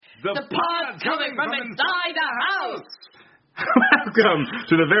The pod's coming from inside the house! Welcome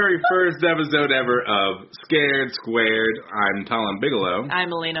to the very first episode ever of Scared Squared. I'm Talon Bigelow.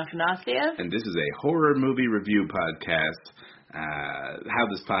 I'm Elena Fanasiev. And this is a horror movie review podcast. How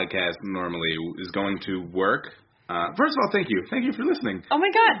this podcast normally is going to work. First of all, thank you. Thank you for listening. Oh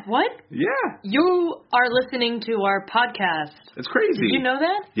my God, what? Yeah. You are listening to our podcast. It's crazy. Did you know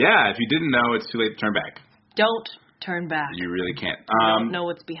that? Yeah, if you didn't know, it's too late to turn back. Don't turn back. You really can't. You don't know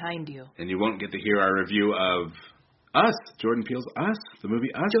what's behind you. And you won't get to hear our review of Us, Jordan Peele's Us, the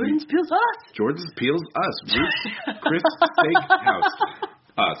movie Us. Jordan Peele's Us. Jordan Peele's Us. Chris Steakhouse.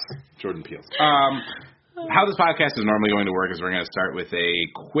 Us. Jordan Peele's. How this podcast is normally going to work is we're going to start with a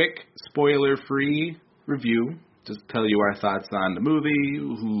quick, spoiler-free review. Just tell you our thoughts on the movie,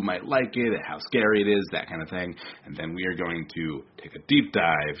 who might like it, how scary it is, that kind of thing. And then we are going to take a deep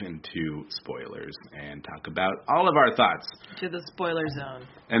dive into spoilers and talk about all of our thoughts. To the spoiler zone.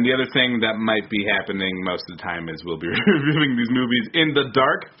 And the other thing that might be happening most of the time is we'll be reviewing these movies in the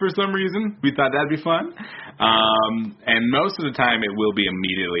dark for some reason. We thought that'd be fun. And most of the time it will be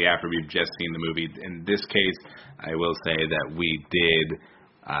immediately after we've just seen the movie. In this case, I will say that we did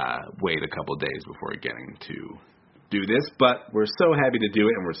wait a couple days before getting to do this, but we're so happy to do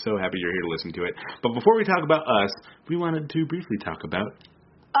it, and we're so happy you're here to listen to it. But before we talk about us, we wanted to briefly talk about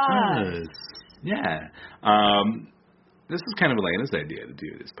us. Yeah. This is kind of Elena's idea to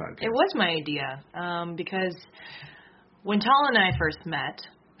do this podcast. It was my idea, because when Talon and I first met,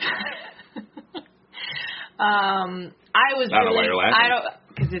 I was I don't know why you're laughing. I don't,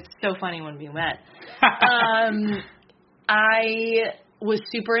 because it's so funny when we met. I was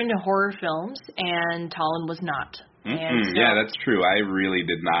super into horror films, and Talon was not. And so, yeah, that's true. I really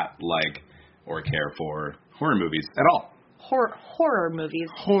did not like or care for horror movies at all. Horror movies.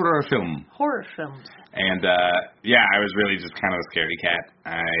 Horror film. Horror films. And, yeah, I was really just kind of a scaredy cat.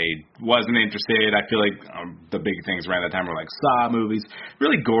 I wasn't interested. I feel like the big things around that time were like Saw movies,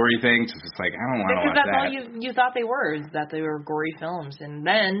 really gory things. It's just like, I don't want to watch that. Because that's all you thought they were, is that they were gory films. And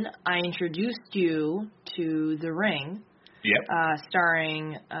then I introduced you to The Ring. Yep.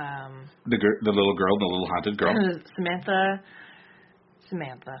 Starring the little girl, the little haunted girl.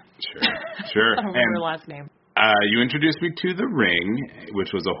 Samantha. Sure. I don't remember her last name. You introduced me to The Ring,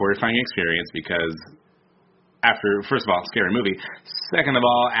 which was a horrifying experience because first of all, scary movie. Second of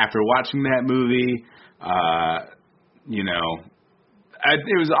all, after watching that movie, it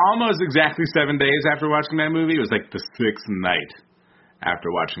was almost exactly 7 days after watching that movie. It was like the sixth night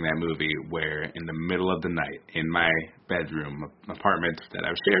after watching that movie, where in the middle of the night, in my bedroom apartment that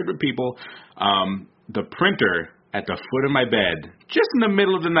I've shared with people, the printer at the foot of my bed, just in the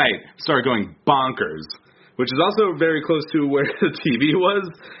middle of the night, started going bonkers, which is also very close to where the TV was,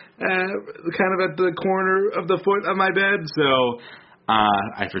 kind of at the corner of the foot of my bed. So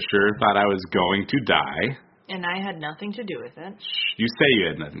I for sure thought I was going to die. And I had nothing to do with it. You say you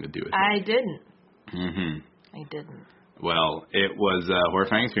had nothing to do with it. I didn't. Mm-hmm. I didn't. Well, it was a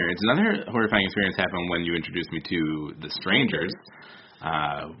horrifying experience. Another horrifying experience happened when you introduced me to The Strangers,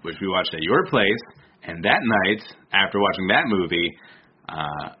 which we watched at your place. And that night, after watching that movie,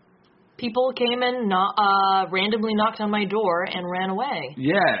 people came and randomly knocked on my door and ran away.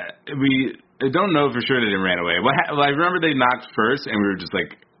 Yeah, I don't know for sure they didn't ran away. I remember they knocked first, and we were just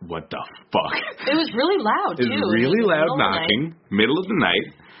like, what the fuck? It was really loud, too. It was really loud knocking, middle of the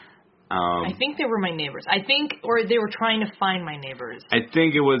night. I think they were my neighbors. Or they were trying to find my neighbors. I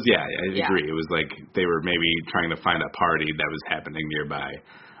think it was, I agree. It was like they were maybe trying to find a party that was happening nearby.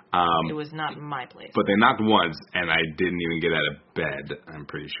 It was not my place. But they knocked once, and I didn't even get out of bed, I'm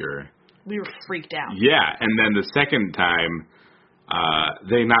pretty sure. We were freaked out. Yeah, and then the second time,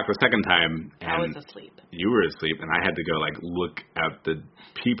 they knocked the second time. And I was asleep. You were asleep, and I had to go, look out the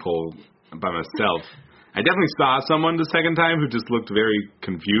peephole by myself. I definitely saw someone the second time who just looked very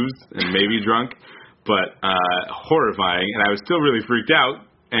confused and maybe drunk, but horrifying, and I was still really freaked out,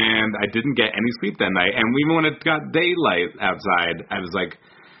 and I didn't get any sleep that night. And even when it got daylight outside, I was like,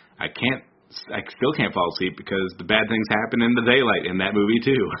 I still can't fall asleep because the bad things happen in the daylight in that movie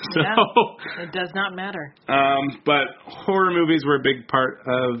too. So yeah, it does not matter. But horror movies were a big part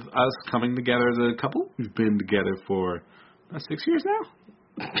of us coming together as a couple. We've been together for 6 years now.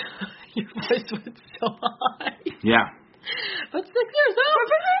 Your voice was so high. Yeah. But 6 years old.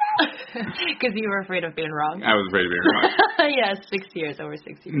 Because you were afraid of being wrong. I was afraid of being wrong. Yeah, 6 years, over 6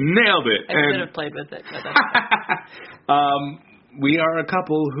 years. Nailed it. I should have played with it. But that's we are a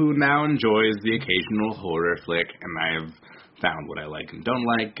couple who now enjoys the occasional horror flick, and I've found what I like and don't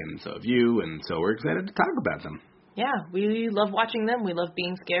like, and so have you, and so we're excited to talk about them. Yeah, we love watching them. We love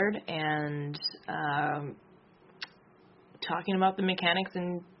being scared and talking about the mechanics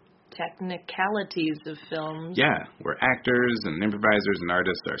and technicalities of films. Yeah, we're actors and improvisers and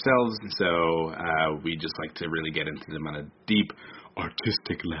artists ourselves, so we just like to really get into them on a deep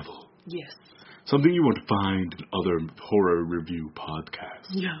artistic level. Yes. Something you won't find in other horror review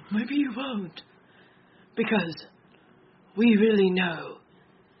podcasts. Yeah, maybe you won't. Because we really know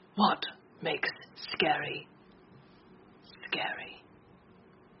what makes scary.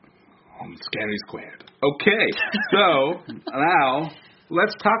 Scary squared. Okay, so now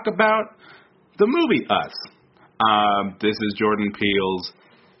let's talk about the movie Us. This is Jordan Peele's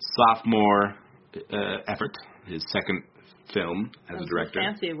sophomore effort, his second film as a director.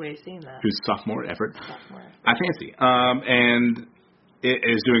 That's a fancy way of saying that. His sophomore effort. I fancy. And it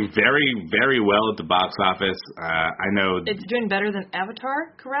is doing very, very well at the box office. I know it's doing better than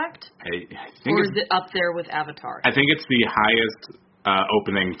Avatar, correct? I think or is it up there with Avatar? I think it's the highest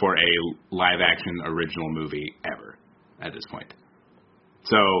opening for a live-action original movie ever at this point.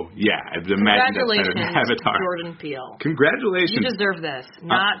 So, yeah, I'd imagine that's better than Avatar. Jordan Peele. Congratulations. You deserve this,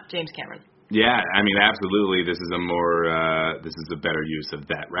 not James Cameron. Yeah, I mean, absolutely. This is a better use of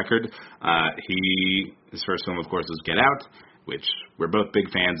that record. His first film, of course, was Get Out, which we're both big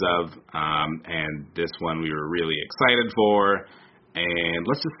fans of, and this one we were really excited for. And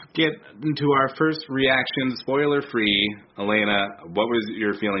let's just get into our first reaction, spoiler-free. Elena, what was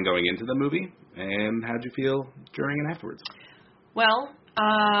your feeling going into the movie, and how'd you feel during and afterwards? Well,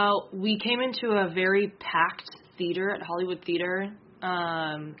 we came into a very packed theater at Hollywood Theater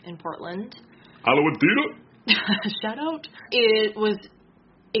in Portland. Hollywood Theater? Shout out. It was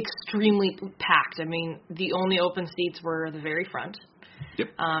extremely packed. I mean, the only open seats were the very front. Yep.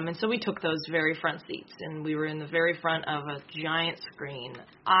 And so we took those very front seats, and we were in the very front of a giant screen.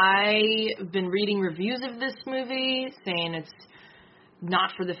 I've been reading reviews of this movie saying it's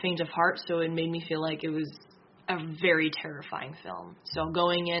not for the faint of heart, so it made me feel like it was a very terrifying film. So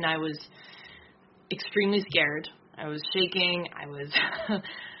going in, I was extremely scared. I was shaking.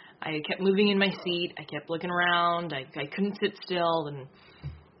 I kept moving in my seat. I kept looking around. I couldn't sit still, and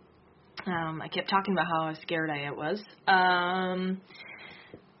I kept talking about how scared I was.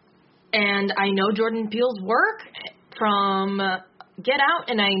 And I know Jordan Peele's work from Get Out,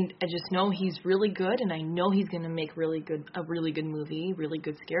 and I just know he's really good, and I know he's going to make a really good movie, really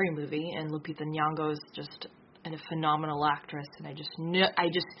good scary movie. And Lupita Nyong'o is just a phenomenal actress, and I just knew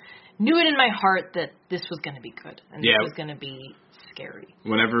it in my heart that this was going to be good, and this was going to be scary.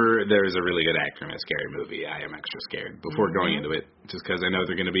 Whenever there's a really good actor in a scary movie, I am extra scared before going into it, just because I know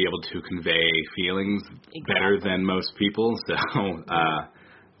they're going to be able to convey feelings better than most people, so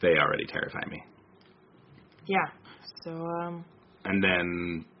they already terrify me. Yeah, so... And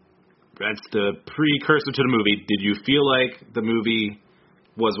then, that's the precursor to the movie. Did you feel like the movie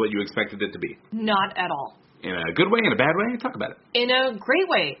was what you expected it to be? Not at all. In a good way, in a bad way? Talk about it. In a great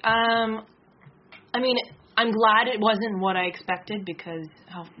way. I mean, I'm glad it wasn't what I expected, because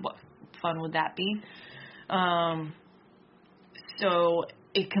what fun would that be? So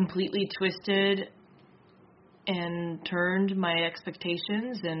it completely twisted and turned my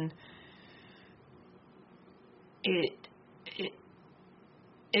expectations, and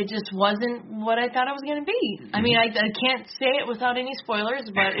it just wasn't what I thought it was going to be. Mm-hmm. I mean, I can't say it without any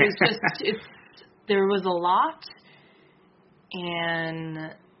spoilers, but it's just there was a lot, and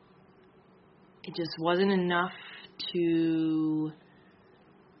it just wasn't enough to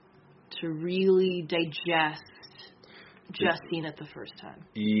really digest just seeing it the first time.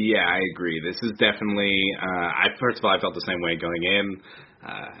 Yeah, I agree. This is definitely, first of all, I felt the same way going in.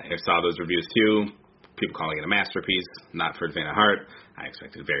 I saw those reviews too. People calling it a masterpiece, not for the faint of heart. I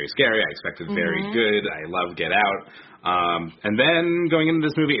expected very scary. I expected very good. I love Get Out. And then going into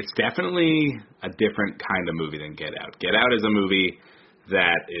this movie, it's definitely a different kind of movie than Get Out. Get Out is a movie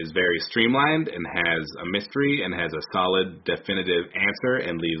that is very streamlined and has a mystery and has a solid, definitive answer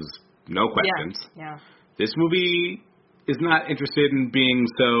and leaves no questions. Yeah. This movie is not interested in being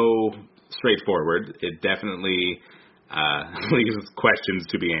so straightforward. It definitely leaves questions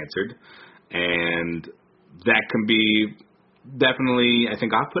to be answered. And that can be definitely, I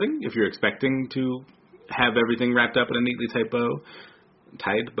think, off-putting if you're expecting to have everything wrapped up in a neatly tied bow.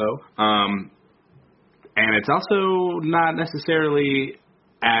 And it's also not necessarily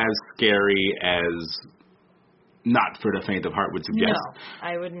as scary as Not for the Faint of Heart would suggest. No,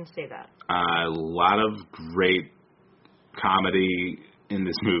 I wouldn't say that. A lot of great comedy in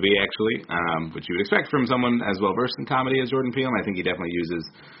this movie, actually, which you would expect from someone as well-versed in comedy as Jordan Peele. I think he definitely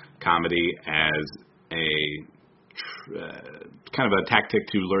uses comedy as a kind of a tactic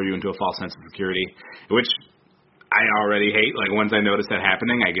to lure you into a false sense of security, which I already hate. Like, once I notice that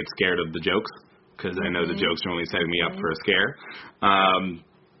happening, I get scared of the jokes, because I know the jokes are only setting me up for a scare.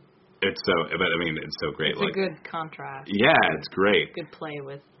 It's so great. It's a good contrast. Yeah, it's great. Good play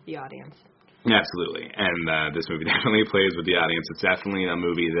with the audience. Absolutely. And this movie definitely plays with the audience. It's definitely a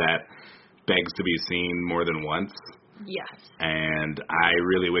movie that begs to be seen more than once. Yes. And I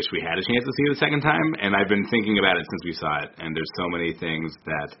really wish we had a chance to see it a second time. And I've been thinking about it since we saw it. And there's so many things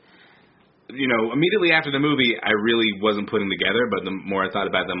that, immediately after the movie, I really wasn't putting together. But the more I thought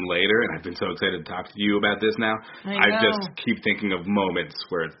about them later, and I've been so excited to talk to you about this now, I just keep thinking of moments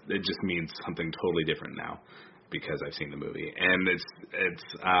where it just means something totally different now because I've seen the movie. And it's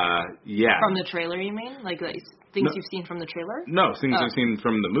yeah. From the trailer, you mean? Like things you've seen from the trailer? No, things I've seen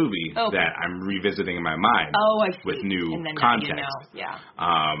from the movie that I'm revisiting in my mind. Oh, I see. With new and then context. Yeah.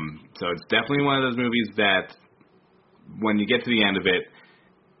 So it's definitely one of those movies that when you get to the end of it,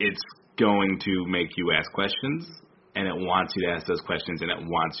 it's going to make you ask questions, and it wants you to ask those questions, and it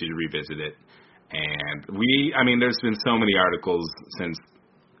wants you to revisit it. And there's been so many articles since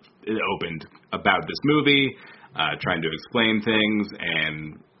it opened about this movie, trying to explain things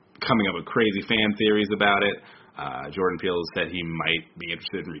and coming up with crazy fan theories about it. Jordan Peele said he might be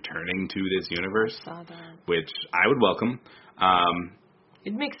interested in returning to this universe, which I would welcome.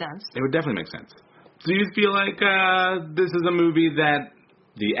 It makes sense. It would definitely make sense. Do you feel like this is a movie that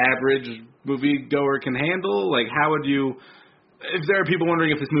the average moviegoer can handle? Like, how would you, if there are people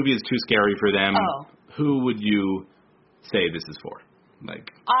wondering if this movie is too scary for them, who would you say this is for?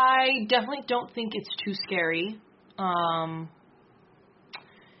 Like, I definitely don't think it's too scary.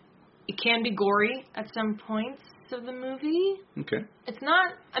 It can be gory at some points of the movie. Okay. It's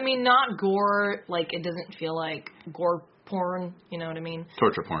not, not gore, like it doesn't feel like gore porn, you know what I mean?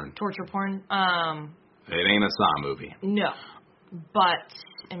 Torture porn. It ain't a Saw movie. No. But,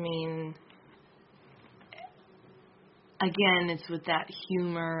 again, it's with that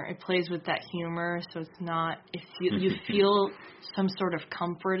humor. It plays with that humor, so it's not, you feel some sort of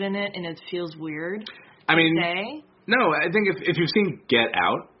comfort in it, and it feels weird to say. No, I think if you've seen Get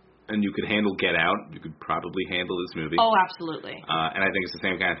Out, and you could handle Get Out, you could probably handle this movie. Oh, absolutely. And I think it's the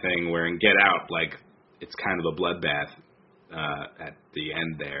same kind of thing where in Get Out, like, it's kind of a bloodbath at the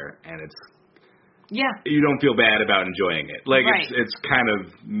end there, and it's you don't feel bad about enjoying it. Like, it's kind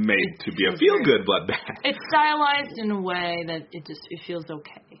of made to be a feel-good bloodbath. It's stylized in a way that it feels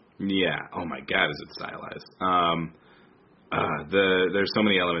okay. Yeah. Oh, my God, is it stylized. There's so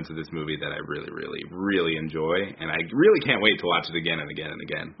many elements of this movie that I really, really, really enjoy, and I really can't wait to watch it again and again and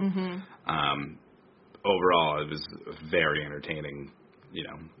again. Mm-hmm. Overall, it was very entertaining,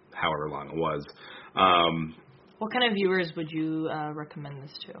 however long it was. What kind of viewers would you recommend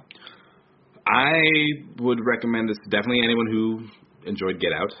this to? I would recommend this to definitely anyone who enjoyed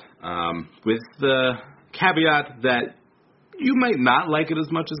Get Out, with the caveat that you might not like it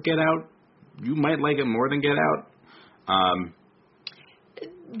as much as Get Out. You might like it more than Get Out.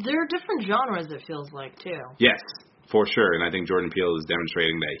 There are different genres, it feels like, too. Yes, for sure. And I think Jordan Peele is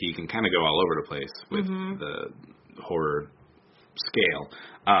demonstrating that he can kind of go all over the place with the horror scale.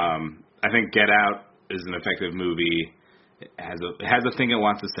 I think Get Out is an effective movie. It has a thing it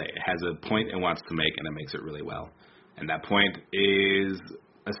wants to say. It has a point it wants to make, and it makes it really well. And that point is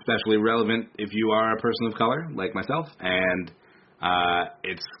especially relevant if you are a person of color, like myself. And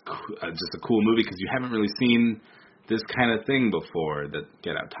it's just a cool movie because you haven't really seen this kind of thing before that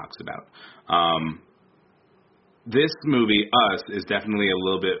Get Out talks about. This movie, Us, is definitely a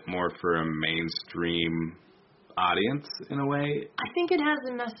little bit more for a mainstream audience in a way. I think it has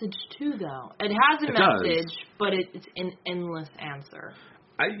a message too, though. It has a message, but it's an endless answer.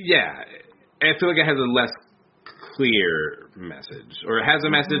 I feel like it has a less clear message, or it has a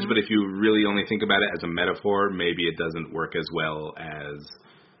message, but if you really only think about it as a metaphor, maybe it doesn't work as well as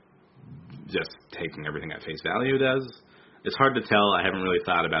just taking everything at face value does. It's hard to tell. I haven't really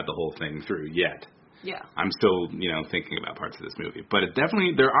thought about the whole thing through yet. Yeah. I'm still, thinking about parts of this movie. But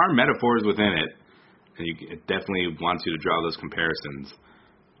there are metaphors within it, and it definitely wants you to draw those comparisons.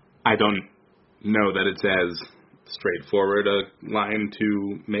 I don't know that it's as straightforward a line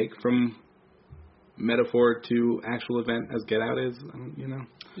to make from metaphor to actual event as Get Out is,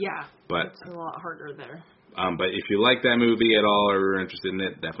 Yeah, but it's a lot harder there. But if you like that movie at all or are interested in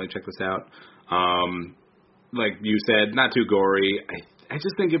it, definitely check this out. Like you said, not too gory. I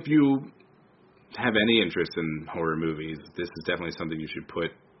just think if you have any interest in horror movies, this is definitely something you should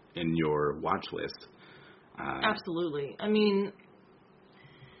put in your watch list. Absolutely.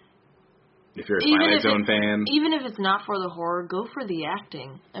 If you're a Twilight Zone fan. Even if it's not for the horror, go for the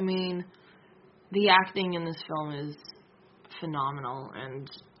acting. The acting in this film is phenomenal, and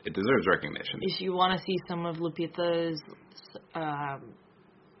it deserves recognition. If you want to see some of Lupita's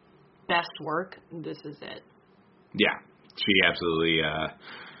best work, this is it. Yeah, she absolutely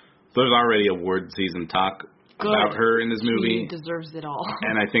there's already award season talk about her in this movie. She deserves it all.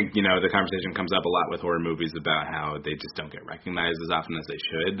 And I think, the conversation comes up a lot with horror movies about how they just don't get recognized as often as they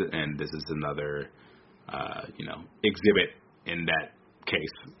should, and this is another, exhibit in that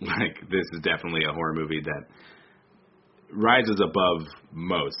case. Like, this is definitely a horror movie that rises above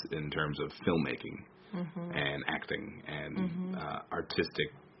most in terms of filmmaking and acting and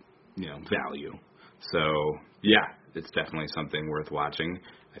artistic, value. So, yeah, it's definitely something worth watching.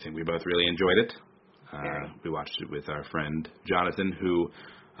 I think we both really enjoyed it. We watched it with our friend Jonathan, who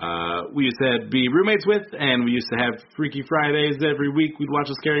we used to be roommates with, and we used to have Freaky Fridays every week. We'd watch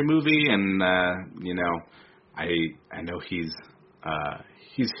a scary movie, and I know he's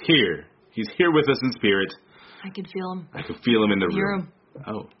here. He's here with us in spirit. I can feel him. I can feel him in the room.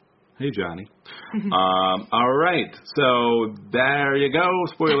 Oh, hey Johnny. All right, so there you go.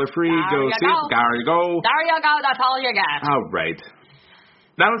 Spoiler free. Go see it. There you go. There you go. That's all you got. All right.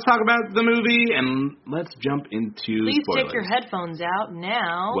 Now let's talk about the movie, and let's jump into Please spoilers. take your headphones out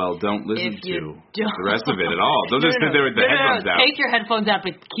now. Well, don't listen to the rest of it at all. Don't just sit there with the headphones out. Take your headphones out,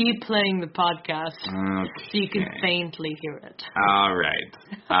 but keep playing the podcast so you can faintly hear it. All right.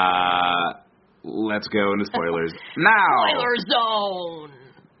 Let's go into spoilers now. Spoiler zone.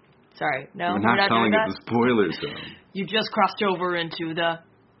 Sorry, no, we're not calling it the spoiler zone. You just crossed over into the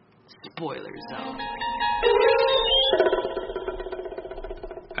spoiler zone.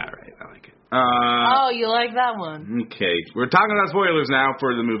 You like that one. Okay. We're talking about spoilers now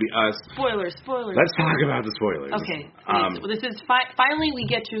for the movie Us. Spoilers. Let's talk about the spoilers. Okay. This is finally we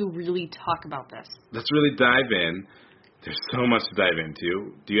get to really talk about this. Let's really dive in. There's so much to dive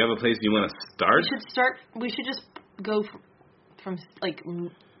into. Do you have a place you want to start? We should just go from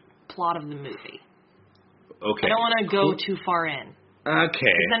plot of the movie. Okay. I don't want to go too far in.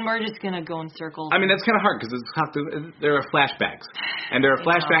 Okay. Then we're just going to go in circles. I mean, that's kind of hard because there are flashbacks. And there are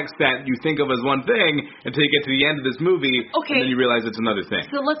flashbacks that you think of as one thing until you get to the end of this movie, and then you realize it's another thing.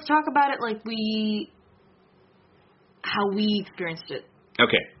 So let's talk about it how we experienced it.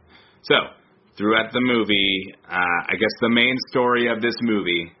 Okay. So, throughout the movie, I guess the main story of this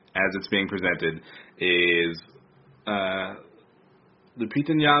movie, as it's being presented, is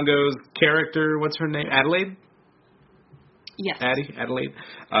Lupita Nyong'o's character, what's her name? Adelaide? Yes. Adelaide.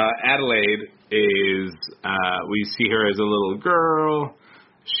 Adelaide is, we see her as a little girl.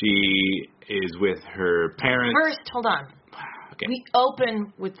 She is with her parents. First, hold on. Okay. We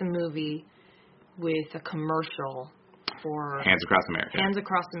open with the movie with a commercial for Hands Across America. Hands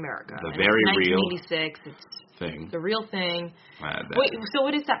Across America. The very real 1986. It's thing. The real thing. Wait, so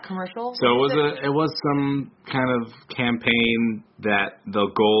what is that commercial? So it was some kind of campaign that the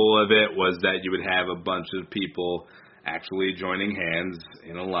goal of it was that you would have a bunch of people actually joining hands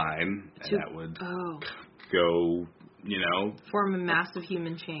in a line, and that would go, form a massive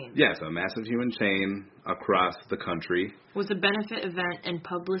human chain. Yes, a massive human chain across the country. Was a benefit event and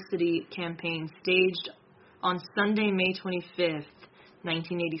publicity campaign staged on Sunday, May 25th,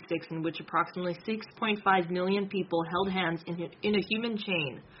 1986, in which approximately 6.5 million people held hands in a human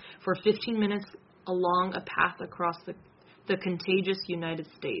chain for 15 minutes along a path across the contagious United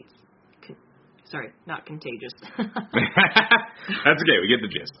States. Sorry, not contagious. That's okay. We get the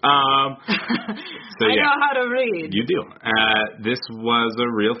gist. So I know how to read. You do. This was a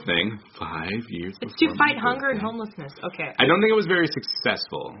real thing 5 years before. It's to fight hunger and homelessness. Okay. I don't think it was very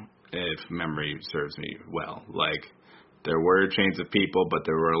successful, if memory serves me well. There were chains of people, but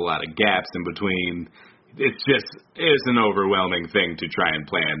there were a lot of gaps in between. It's an overwhelming thing to try and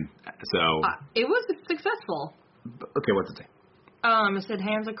plan. So it was successful. Okay, what's it say? It said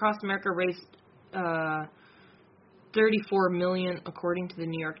Hands Across America raised 34 million according to the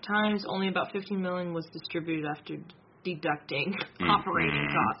New York Times. Only about 15 million was distributed after deducting operating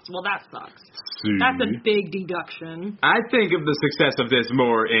costs. Well, that sucks. That's a big deduction. I think of the success of this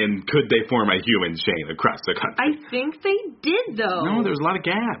more in could they form a human chain across the country? I think they did, though. No, there's a lot of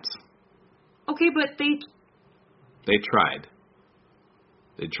gaps. Okay, but they tried.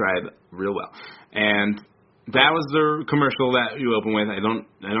 They tried real well. And that was the commercial that you open with. I don't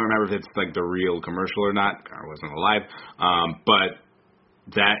remember if it's the real commercial or not. I wasn't alive. But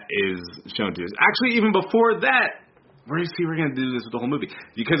that is shown to us. Actually, even before that, we're going to do this with the whole movie.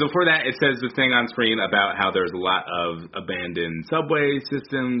 Because before that, it says this thing on screen about how there's a lot of abandoned subway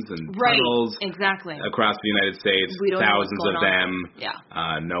systems and tunnels across the United States. Thousands of them. Yeah.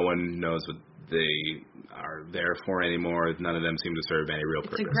 No one knows what they are there for anymore. None of them seem to serve any real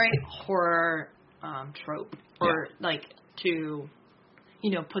purpose. It's a great horror trope, or to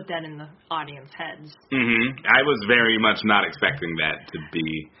put that in the audience heads. I was very much not expecting that to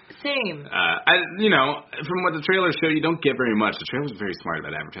be. Same. From what the trailers show, you don't get very much. The trailer was very smart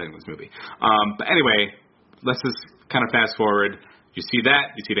about advertising this movie. But anyway, let's just kind of fast forward. You see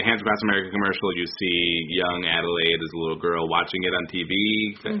that. You see the Hands Across America commercial. You see young Adelaide as a little girl watching it on TV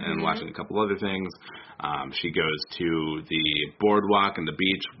and watching a couple other things. She goes to the boardwalk and the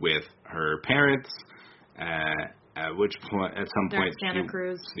beach with her parents. At which point, at some point, Santa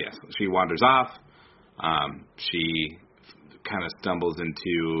Cruz. Yes, she wanders off. She kind of stumbles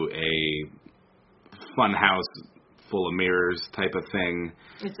into a fun house full of mirrors type of thing.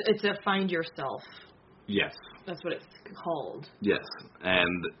 It's a find yourself. Yes. That's what it's called. Yes,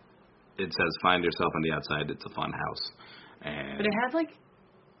 and it says find yourself on the outside. It's a fun house. But it had like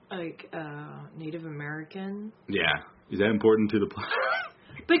Native American. Yeah. Is that important to the plot?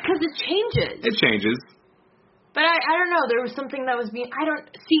 Because it changes. It changes. But I don't know. There was something that was being. I don't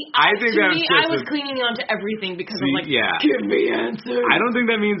see. I think that I was clinging on to everything because I'm like, give me answers. I don't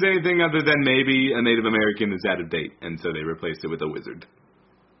think that means anything other than maybe a Native American is out of date, and so they replaced it with a wizard.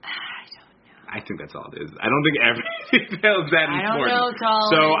 I don't know. I think that's all it is. I don't think everything else that important. I don't know,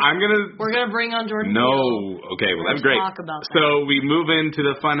 Talon. So we're gonna bring on Jordan No. Peele. Okay. Well, that's great. Talk about that. So we move into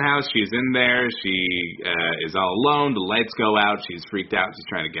the fun house. She's in there. She is all alone. The lights go out. She's freaked out. She's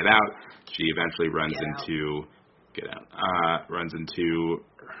trying to get out. She eventually runs into a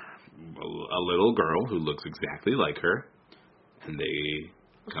little girl who looks exactly like her, and they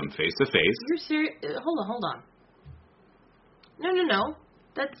come face to face. You're serious? Hold on. No.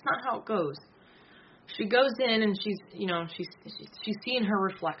 That's not how it goes. She goes in and she's seeing her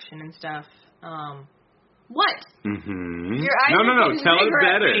reflection and stuff. What? Mm-hmm. No. Tell us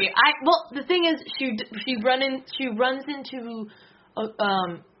better. The thing is, she runs into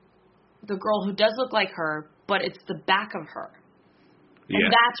the girl who does look like her, but it's the back of her.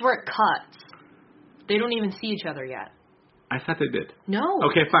 And that's where it cuts. They don't even see each other yet. I thought they did. No.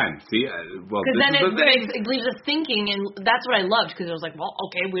 Okay, fine. See, because then it leaves us thinking, and that's what I loved, because it was like, well,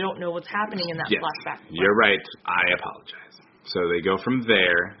 okay, we don't know what's happening in that flashback. You're right. I apologize. So they go from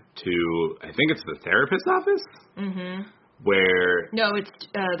there to, I think it's the therapist's office? Mm-hmm. Where... No, it's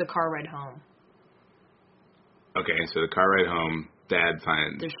the car ride home. Okay, so the car ride home... Dad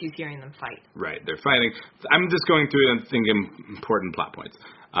finds... She's hearing them fight. Right, they're fighting. I'm just going through and thinking important plot points.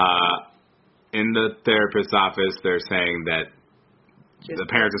 In the therapist's office, they're saying that the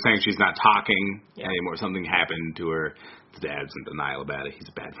parents are saying she's not talking anymore. Something happened to her. The dad's in denial about it. He's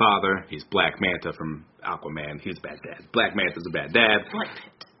a bad father. He's Black Manta from Aquaman. He's a bad dad. Black Manta's a bad dad.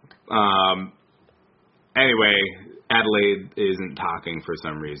 Anyway, Adelaide isn't talking for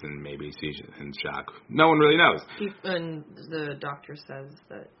some reason. Maybe she's in shock. No one really knows. And the doctor says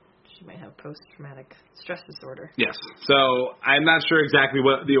that she might have post-traumatic stress disorder. Yes. So I'm not sure exactly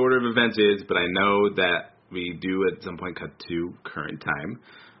what the order of events is, but I know that we do at some point cut to current time,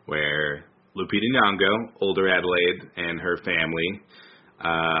 where Lupita Nyong'o, older Adelaide, and her family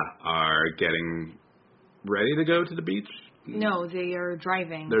are getting ready to go to the beach. No, they are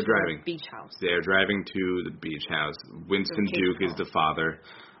driving. They're to driving. The beach house. They are driving to the beach house. Winston Duke is the father,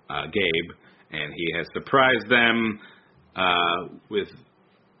 Gabe, and he has surprised them with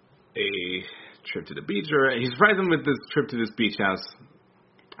a trip to the beach. Or he surprised them with this trip to this beach house.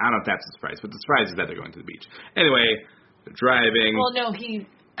 I don't know if that's a surprise, but the surprise is that they're going to the beach. Anyway, they're driving. Well, no, he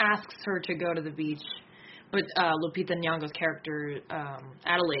asks her to go to the beach, but Lupita Nyong'o's character,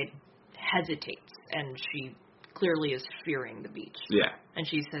 Adelaide, hesitates, and she clearly is fearing the beach. Yeah. And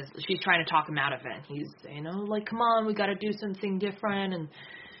she says, she's trying to talk him out of it. And he's saying, come on, we got to do something different and,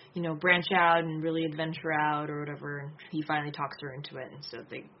 branch out and really adventure out or whatever. And he finally talks her into it, and so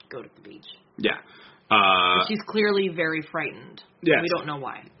they go to the beach. Yeah. She's clearly very frightened. Yes. We don't know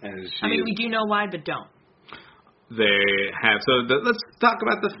why. We do know why, but don't. They have, let's talk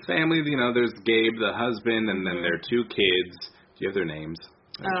about the family. There's Gabe, the husband, and then their two kids. Do you have their names?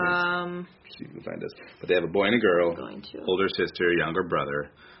 You can find us. But they have a boy and a girl. Older sister, younger brother.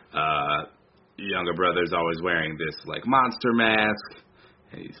 Younger brother's always wearing this monster mask.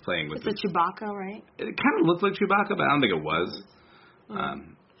 And he's playing with It's a Chewbacca, right? It kind of looked like Chewbacca, but I don't think it was.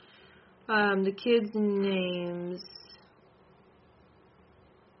 The kids' names.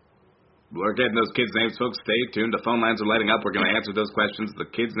 We're getting those kids' names, folks. Stay tuned. The phone lines are lighting up. We're going to answer those questions. The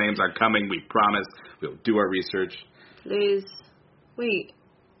kids' names are coming. We promise. We'll do our research. Wait.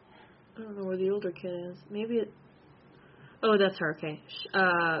 I don't know where the older kid is. Maybe it... Oh, that's her. Okay.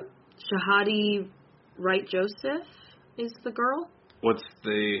 Shahadi Wright Joseph is the girl. What's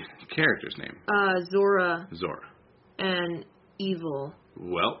the character's name? Zora. Zora. And Evil.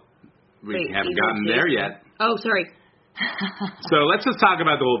 Well, we haven't gotten there yet. Oh, sorry. So let's just talk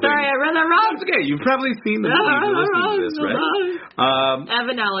about the whole thing. Sorry, I read that wrong. That's okay. You've probably seen the movie if you listen to this, right?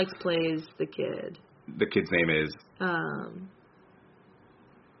 Evan Alex plays the kid. The kid's name is...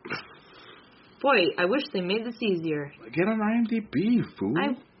 Boy, I wish they made this easier. Get on IMDb, fool.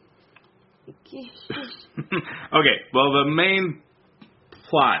 Okay, well, the main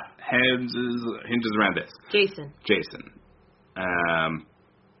plot hinges around this. Jason.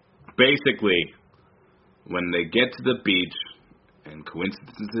 Basically, when they get to the beach and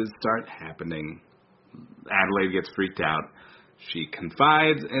coincidences start happening, Adelaide gets freaked out. She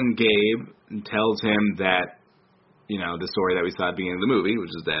confides in Gabe and tells him that, the story that we saw at the beginning of the movie, which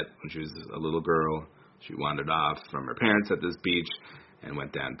is that when she was a little girl, she wandered off from her parents at this beach and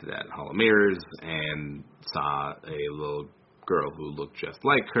went down to that Hall of Mirrors and saw a little girl who looked just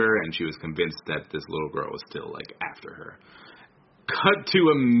like her, and she was convinced that this little girl was still, after her. Cut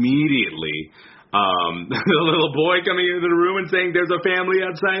to immediately the little boy coming into the room and saying, "There's a family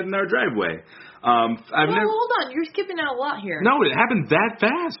outside in our driveway." Hold on, you're skipping out a lot here. No, it happened that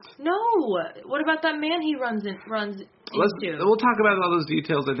fast. No, what about that man he runs into? We'll talk about all those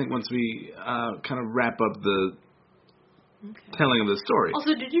details, I think, once we kind of wrap up the telling of the story.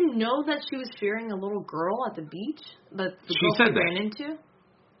 Also, did you know that she was fearing a little girl at the beach? That the girl she ran into?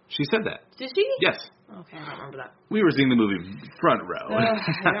 She said that. Did she? Yes. Okay, I don't remember that. We were seeing the movie front row. I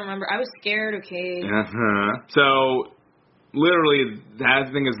don't remember. I was scared, okay. So, literally,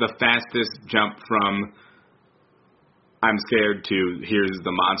 that thing is the fastest jump from I'm scared to here's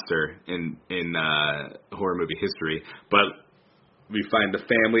the monster in horror movie history. But we find the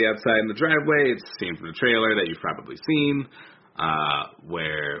family outside in the driveway. It's a scene from the trailer that you've probably seen,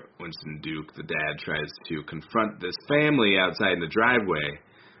 where Winston Duke, the dad, tries to confront this family outside in the driveway,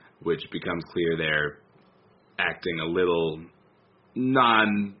 which becomes clear they're acting a little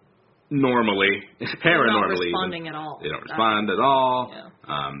non-normally, paranormally. They're not responding at all. They don't respond at all. Yeah.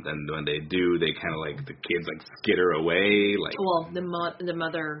 Then when they do, they kind of the kids skitter away. Well, the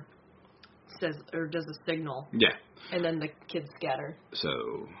mother says or does a signal. Yeah. And then the kids scatter. So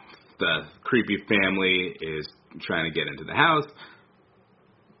the creepy family is trying to get into the house.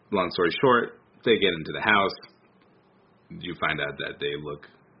 Long story short, they get into the house. You find out that they look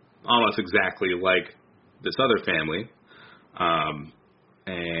almost exactly like this other family,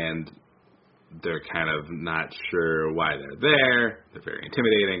 and they're kind of not sure why they're there. They're very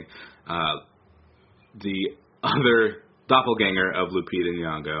intimidating. The other doppelganger of Lupita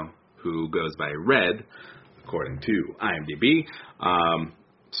Nyong'o, who goes by Red, according to IMDb,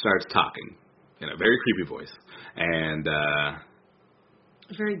 starts talking in a very creepy voice. And a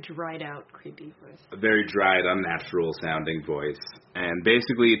very dried out, creepy voice. A very dried, unnatural sounding voice. And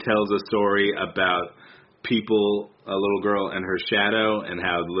basically it tells a story about people, a little girl and her shadow, and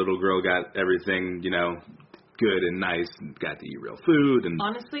how the little girl got everything, good and nice, and got to eat real food. And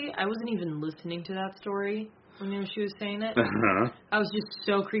honestly, I wasn't even listening to that story when she was saying it. I was just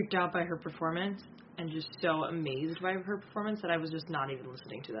so creeped out by her performance and just so amazed by her performance that I was just not even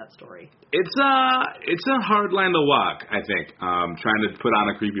listening to that story. It's a hard line to walk, I think. Trying to put on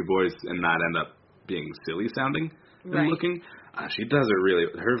a creepy voice and not end up being silly sounding and looking. She does it really.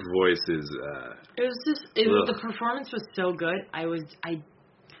 Her voice is. The performance was so good. I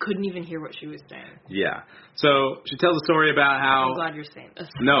couldn't even hear what she was saying. Yeah. So she tells a story about how. I'm glad you're saying this.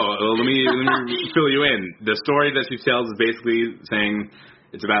 No, let me fill you in. The story that she tells is basically saying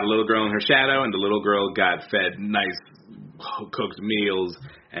it's about a little girl and her shadow, and the little girl got fed nice cooked meals,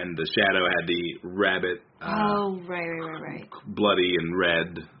 and the shadow had to eat rabbit. Right. Bloody and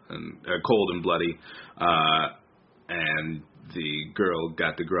red, and cold and bloody, and the girl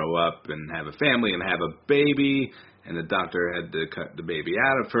got to grow up and have a family and have a baby, and the doctor had to cut the baby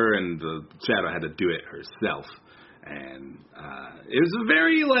out of her, and the shadow had to do it herself. And it was a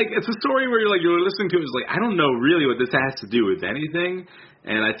very, it's a story where you're listening to it, it's I don't know really what this has to do with anything.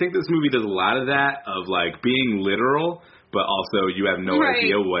 And I think this movie does a lot of that, of being literal, but also you have no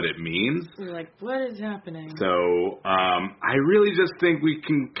idea what it means. You're like, what is happening? So I really just think we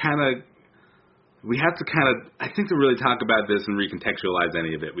have to I think to really talk about this and recontextualize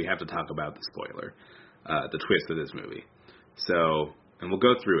any of it, we have to talk about the spoiler, the twist of this movie. So, and we'll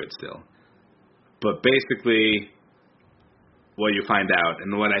go through it still. But basically, what you find out,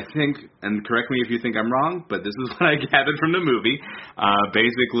 and what I think, and correct me if you think I'm wrong, but this is what I gathered from the movie.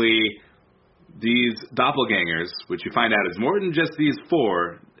 Basically, these doppelgangers, which you find out is more than just these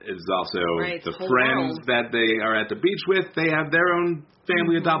four, is also the friends that they are at the beach with. They have their own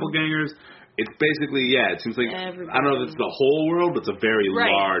family of doppelgangers. It's basically, it seems like, Everybody. I don't know if it's the whole world, but it's a very Right.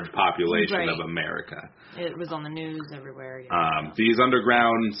 large population Right. of America. It was on the news everywhere. These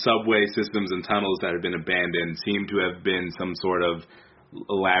underground subway systems and tunnels that have been abandoned seem to have been some sort of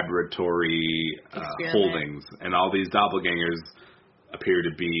laboratory holdings. And all these doppelgangers appear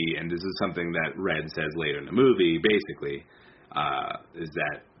to be, and this is something that Red says later in the movie, basically, is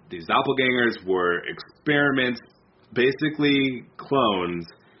that these doppelgangers were experiments, basically clones,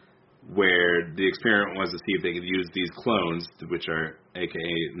 where the experiment was to see if they could use these clones, which are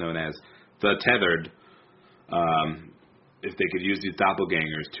AKA known as the tethered, if they could use these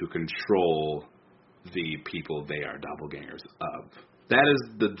doppelgangers to control the people they are doppelgangers of. That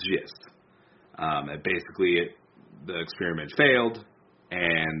is the gist. And basically, the experiment failed,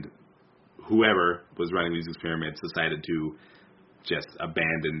 and whoever was running these experiments decided to just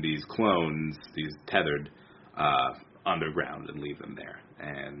abandon these clones, these tethered, underground and leave them there.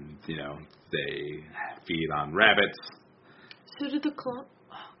 And, they feed on rabbits. So did the clone...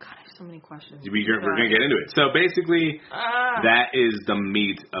 Oh, God, I have so many questions. We're going to get into it. So basically, that is the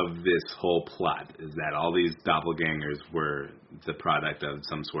meat of this whole plot, is that all these doppelgangers were the product of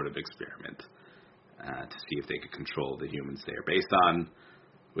some sort of experiment to see if they could control the humans there, based on,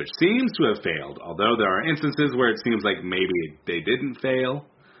 which seems to have failed, although there are instances where it seems like maybe they didn't fail.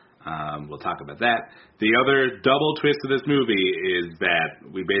 We'll talk about that. The other double twist of this movie is that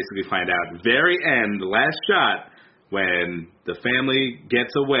we basically find out very end, the last shot, when the family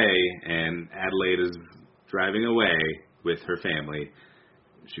gets away and Adelaide is driving away with her family.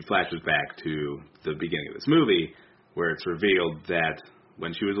 She flashes back to the beginning of this movie, where it's revealed that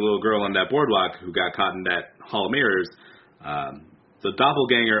when she was a little girl on that boardwalk who got caught in that hall of mirrors, the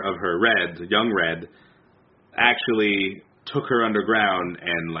doppelganger of her, Red, the young Red, actually took her underground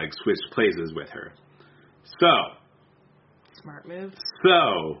and switched places with her. So, smart move.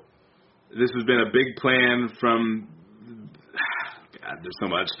 So, this has been a big plan from... God, there's so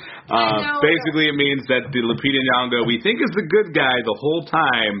much. Basically, it means that the Lupita Nyong'o we think is the good guy the whole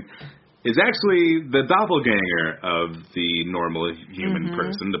time is actually the doppelganger of the normal human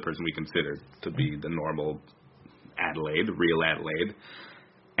person, the person we consider to be the normal Adelaide, real Adelaide.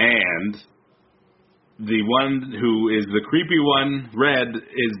 And the one who is the creepy one, Red,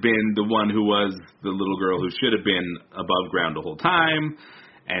 has been the one who was the little girl who should have been above ground the whole time.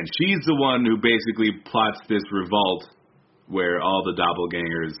 And she's the one who basically plots this revolt where all the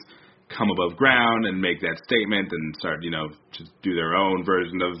doppelgangers come above ground and make that statement and start, just do their own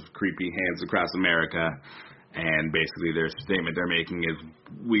version of creepy hands across America. And basically their statement they're making is,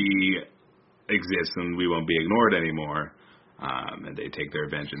 we exist and we won't be ignored anymore. And they take their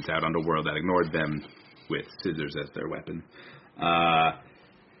vengeance out on the world that ignored them with scissors as their weapon.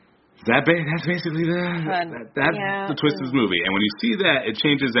 That's basically the twist of this movie. And when you see that, it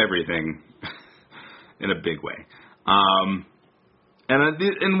changes everything in a big way. And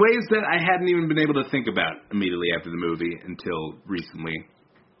in ways that I hadn't even been able to think about immediately after the movie until recently.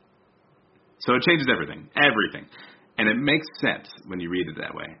 So it changes everything. And it makes sense when you read it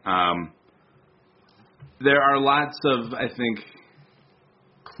that way. There are lots of, I think,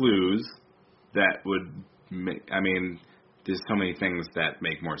 clues that would make, there's so many things that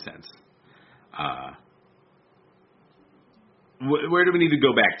make more sense. Where do we need to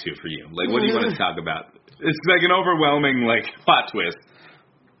go back to for you? What do you want to talk about? It's like an overwhelming, plot twist.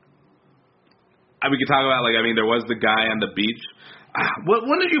 We could talk about, there was the guy on the beach.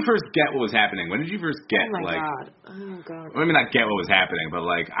 When did you first get what was happening? When did you first get, God. Let me not get what was happening, but,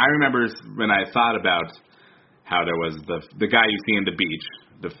 I remember when I thought about how there was the guy you see in the beach,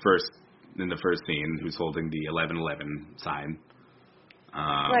 in the first scene, who's holding the 1111 sign.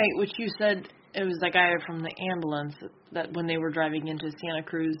 Right, which you said it was the guy from the ambulance that when they were driving into Santa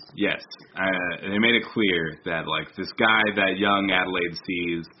Cruz. Yes. They made it clear that, this guy that young Adelaide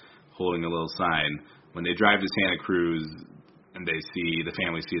sees holding a little sign, when they drive to Santa Cruz and the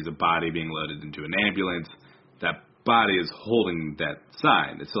family sees a body being loaded into an ambulance, that body is holding that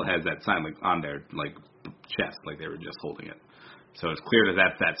sign. It still has that sign, on their, chest, they were just holding it. So it's clear that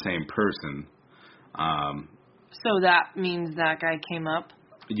that's that same person. So that means that guy came up?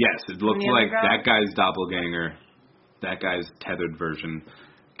 Yes, it looks like that guy's doppelganger, that guy's tethered version,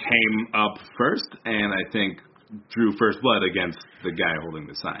 came up first, and I think drew first blood against the guy holding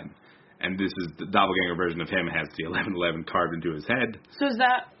the sign. And this is the doppelganger version of him has the 1111 carved into his head. So is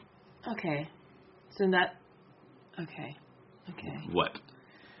that... Okay. Okay. What?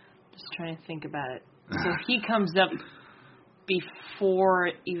 Just trying to think about it. So he comes up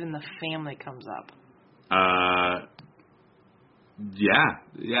before even the family comes up. Yeah.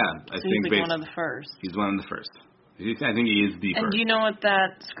 I think he's one of the first. He's one of the first. I think he is the And first. do you know what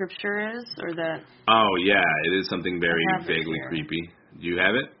that scripture is, or that? Oh yeah, it is something very I have it vaguely here. creepy. Do you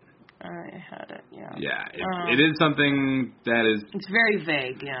have it? I had it. Yeah. Yeah, it is something that is. It's very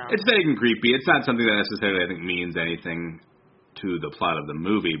vague. Yeah. It's vague and creepy. It's not something that necessarily I think means anything to the plot of the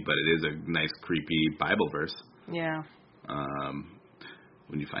movie, but it is a nice creepy Bible verse. Yeah.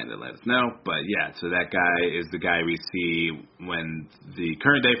 When you find it, let us know. But yeah, so that guy is the guy we see when the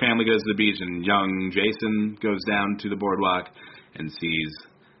current day family goes to the beach and young Jason goes down to the boardwalk and sees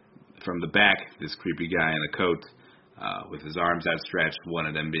from the back this creepy guy in a coat with his arms outstretched, one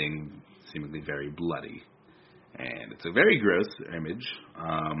of them being seemingly very bloody. And it's a very gross image.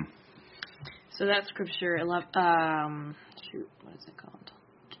 So that scripture, what is it called?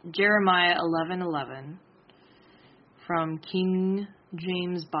 Jeremiah 11:11 from King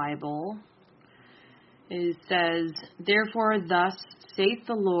James Bible. It says, "Therefore thus saith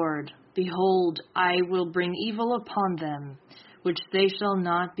the Lord, Behold, I will bring evil upon them, which they shall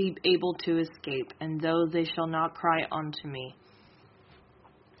not be able to escape, and though they shall not cry unto me.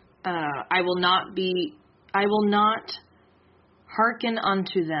 I will not hearken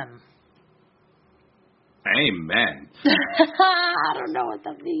unto them." Amen. I don't know what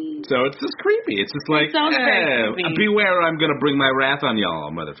that means. So it's just creepy. It's just like, sounds very creepy. beware, I'm going to bring my wrath on y'all,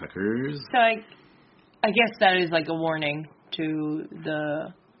 motherfuckers. So I guess that is like a warning to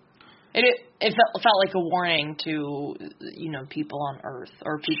the... It felt like a warning to, people on Earth.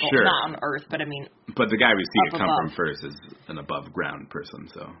 Or people, sure. not on Earth, but I mean... But the guy we see it come above. from first is an above ground person,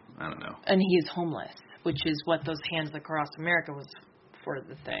 so I don't know. And he is homeless, which is what those Hands Across America was for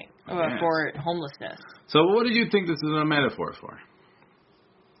the thing. For homelessness. So what did you think this is a metaphor for?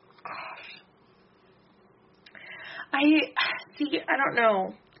 I don't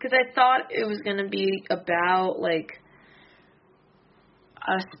know. Because I thought it was going to be about, like,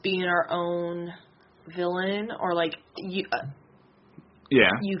 us being our own villain, or, like, you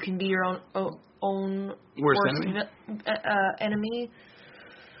can be your own worst enemy.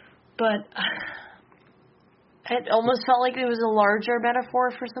 But it almost felt like it was a larger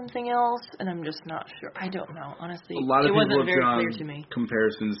metaphor for something else, and I'm just not sure. I don't know, honestly. A lot of it people wasn't very have clear drawn to me.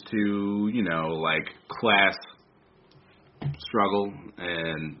 comparisons to, like, class struggle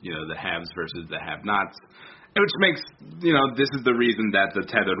and, the haves versus the have-nots. Which makes, this is the reason that the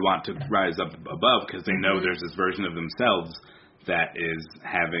tethered want to rise up above, because they know there's this version of themselves that is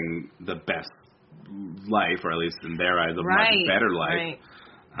having the best life, or at least in their eyes, a much better life. Right.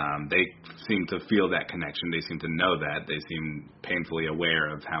 They seem to feel that connection. They seem to know that. They seem painfully aware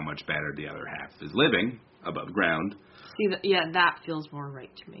of how much better the other half is living above ground. See, that feels more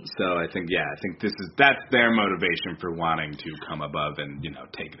right to me. So I think that's their motivation for wanting to come above and,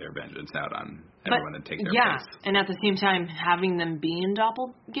 take their vengeance out on everyone and take their place. And at the same time, having them being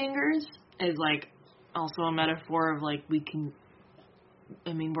doppelgangers is, like, also a metaphor of, like,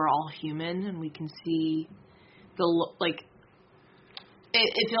 we're all human, and we can see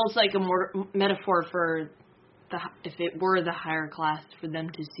it feels like a more metaphor for if it were the higher class, for them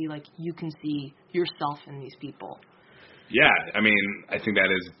to see, like, you can see yourself in these people. Yeah, I think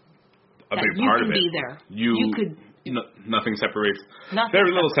that is a big part of it. You can be there. You could. Nothing separates.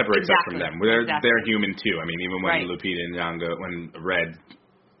 Very little separates us from them. They're human too. Even when Lupita Nyong'o, when Red,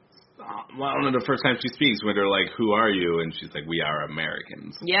 one of the first time she speaks, when they're like, "Who are you?" and she's like, "We are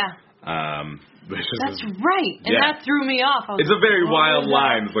Americans." Yeah. That's right, and that threw me off. It's a very wild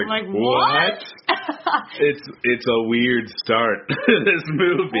line. It's like what? It's a weird start to this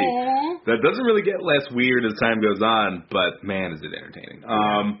movie. That doesn't really get less weird as time goes on, but man, is it entertaining.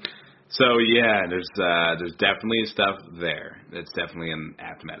 So there's definitely stuff there. It's definitely an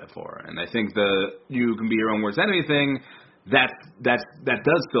apt metaphor, and I think the "you can be your own worst enemy" thing. That does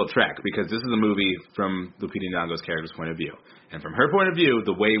still track, because this is a movie from Lupita Nyong'o's character's point of view. And from her point of view,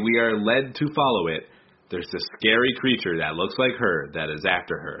 the way we are led to follow it, there's this scary creature that looks like her that is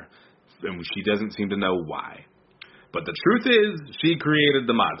after her, and she doesn't seem to know why. But the truth is, she created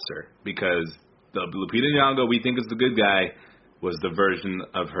the monster, because the Lupita Nyong'o we think is the good guy was the version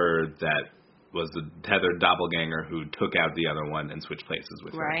of her that was the tethered doppelganger who took out the other one and switched places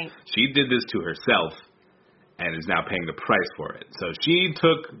with her. She did this to herself, and is now paying the price for it. So she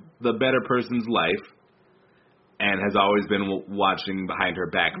took the better person's life and has always been watching behind her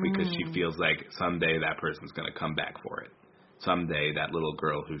back, because she feels like someday that person's going to come back for it. Someday that little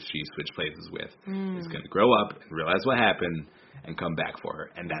girl who she switched places with is going to grow up and realize what happened and come back for her.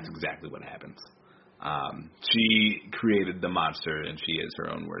 And that's exactly what happens. She created the monster, and she is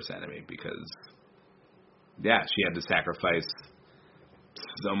her own worst enemy, because, she had to sacrifice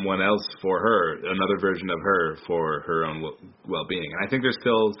someone else for her, another version of her, for her own well-being. And I think there's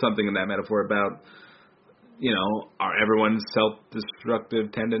still something in that metaphor about, everyone's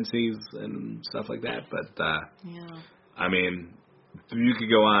self-destructive tendencies and stuff like that. But, I mean, you could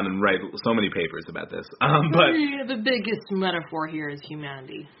go on and write so many papers about this. But the biggest metaphor here is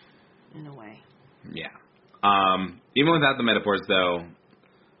humanity, in a way. Yeah. Even without the metaphors, though,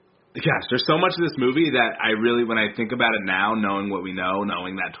 gosh, there's so much of this movie that I really, when I think about it now, knowing what we know,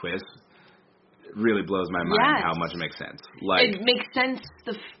 knowing that twist, it really blows my mind how much it makes sense. Like, it makes sense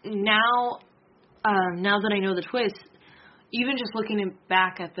now that I know the twist, even just looking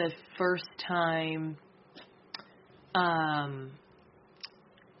back at the first time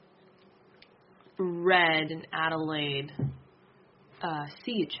Red and Adelaide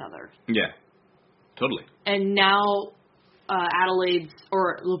see each other. Yeah, totally. And now Adelaide's,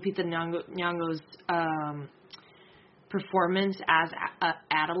 or Lupita Nyong'o's performance as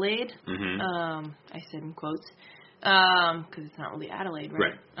Adelaide, I said in quotes, because it's not really Adelaide,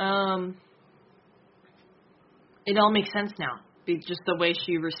 right? It all makes sense now. Just the way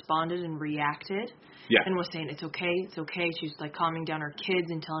she responded and reacted. Yeah. And was saying, it's okay. She's like calming down her kids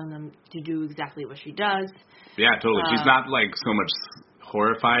and telling them to do exactly what she does. Yeah, totally. She's not like so much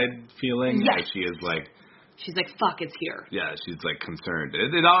horrified feeling. Yeah. Like she is like... She's like, fuck, it's here. Yeah, she's like concerned.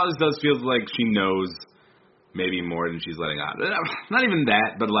 It always does feel like she knows maybe more than she's letting on. Not even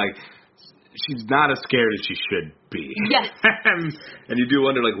that, but like she's not as scared as she should be. Yes. And you do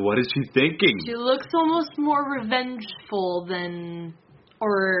wonder, like, what is she thinking? She looks almost more revengeful than,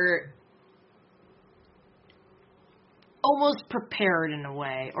 or almost prepared in a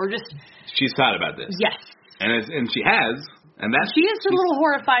way, or just... She's thought about this. Yes. And she has, and that's... She is a little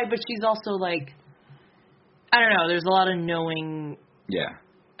horrified, but she's also like, I don't know, there's a lot of knowing... Yeah.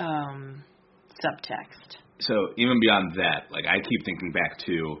 Subtext. So even beyond that, like I keep thinking back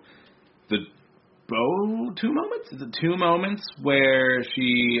to the two moments? Is it 2 moments where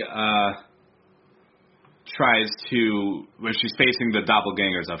she where she's facing the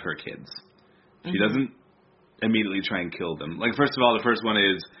doppelgangers of her kids. She doesn't immediately try and kill them. Like, first of all, the first one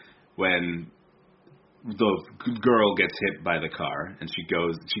is when the girl gets hit by the car and she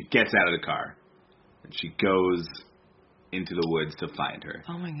gets out of the car and she goes into the woods to find her.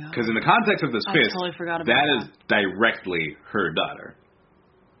 Oh, my God. Because in the context of this twist, totally forgot about that is directly her daughter.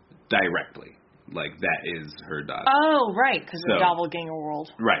 Directly. Like, that is her daughter. Oh, right, because of the doppelganger world.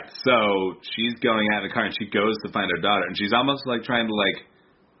 Right. So she's going out of the car, and she goes to find her daughter, and she's almost, like, trying to, like,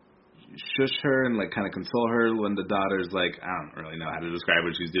 shush her and, like, kind of console her when the daughter's, like, I don't really know how to describe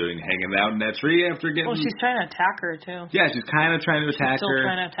what she's doing, hanging out in that tree after getting... Well, she's trying to attack her, too. Yeah, she's kind of trying to attack her. Still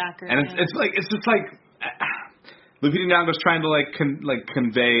trying to attack her. And it's just like... Lupita Nyong'o's trying to, like,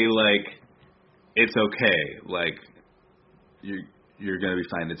 convey, like, it's okay. Like, you're going to be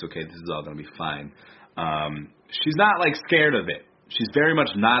fine. It's okay. This is all going to be fine. She's not, like, scared of it. She's very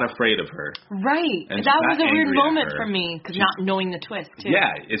much not afraid of her. Right. And that was a weird moment for me, because not knowing the twist, too.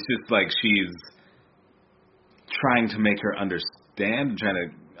 Yeah, it's just like she's trying to make her understand and trying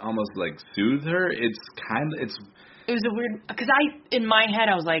to almost, like, soothe her. It was a weird... Because in my head,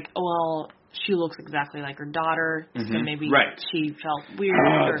 I was like, well... She looks exactly like her daughter, so maybe she felt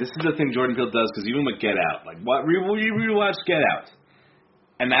weird. This is the thing Jordan Peele does, because even with Get Out, like, we rewatched Get Out,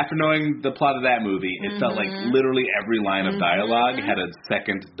 and after knowing the plot of that movie, it felt like literally every line of dialogue had a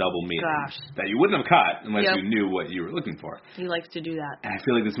second double meaning that you wouldn't have caught unless you knew what you were looking for. He likes to do that. And I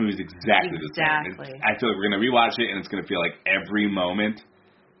feel like this movie is exactly the same. I feel like we're going to rewatch it, and it's going to feel like every moment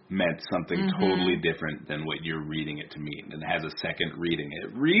meant something totally different than what you're reading it to mean, and has a second reading.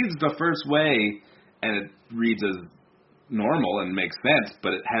 It reads the first way, and it reads as normal and makes sense,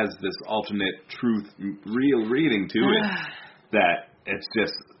 but it has this alternate truth, real reading to it that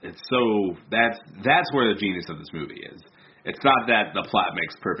that's where the genius of this movie is. It's not that the plot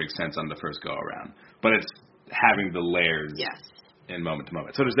makes perfect sense on the first go around, but it's having the layers in moment to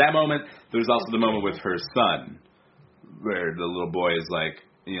moment. So there's that moment. There's also the moment with her son, where the little boy is like,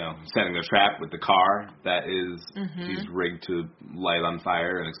 setting the trap with the car that is he's rigged to light on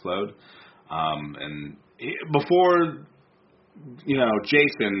fire and explode. And before,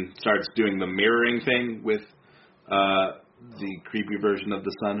 Jason starts doing the mirroring thing with the creepy version of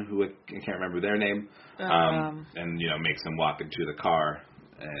the son, who I can't remember their name, and, makes him walk into the car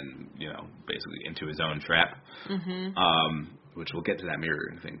and, basically into his own trap, which we'll get to that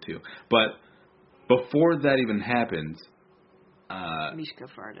mirroring thing, too. But before that even happens... Mishka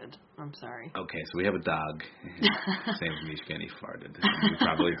farted. I'm sorry. Okay, so we have a dog. Same as Mishka, and he farted. You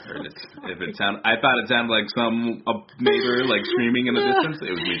probably heard it. I thought it sounded like some neighbor, like, screaming in the distance.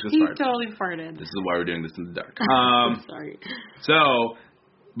 It was Mishka's fart. He totally farted. This is why we're doing this in the dark. I'm sorry. So,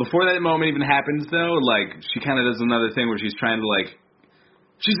 before that moment even happens, though, like, she kind of does another thing where she's trying to, like,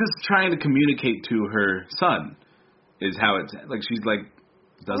 She's just trying to communicate to her son. Is how it's like. She's like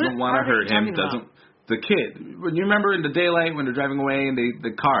doesn't want to hurt him. Doesn't the kid? When you remember in the daylight when they're driving away and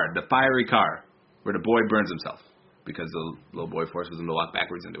the fiery car, where the boy burns himself because the little boy forces him to walk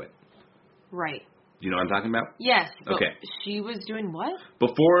backwards into it. Right. You know what I'm talking about? Yes. But okay. She was doing what?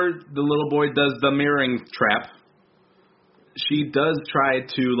 Before the little boy does the mirroring trap, she does try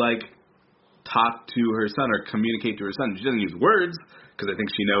to like talk to her son or communicate to her son. She doesn't use words because I think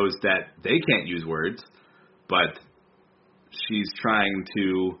she knows that they can't use words, but she's trying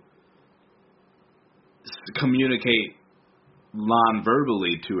to communicate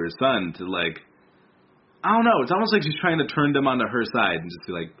non-verbally to her son to like, I don't know. It's almost like she's trying to turn them onto her side and just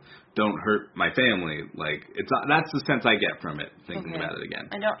be like, don't hurt my family. Like that's the sense I get from it. Thinking about it again.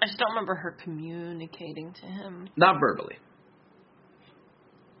 I just don't remember her communicating to him. Not verbally.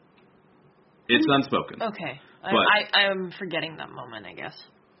 It's unspoken. Okay. But I'm forgetting that moment, I guess.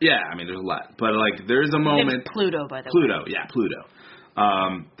 Yeah, I mean, there's a lot. But, like, there's a moment... Pluto, by the way. Pluto, yeah, Pluto.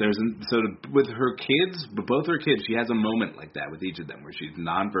 With her kids, both her kids, she has a moment like that with each of them where she's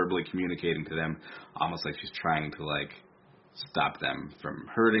non-verbally communicating to them, almost like she's trying to, like, stop them from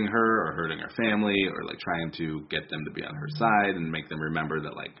hurting her or hurting her family or, like, trying to get them to be on her side and make them remember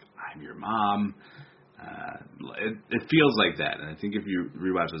that, like, I'm your mom. It feels like that, and I think if you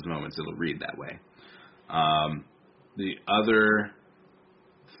rewatch those moments, it'll read that way. The other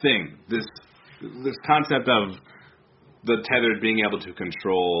thing, this concept of the tethered being able to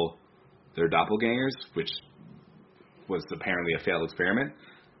control their doppelgangers, which was apparently a failed experiment,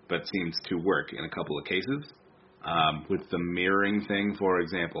 but seems to work in a couple of cases. With the mirroring thing, for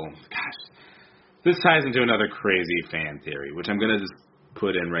example, gosh, this ties into another crazy fan theory, which I'm going to just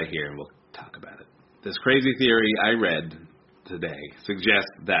put in right here, and we'll talk about it. This crazy theory I read today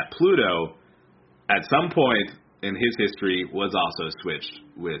suggests that Pluto, at some point in his history, was also switched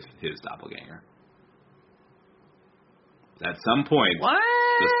with his doppelganger. At some point,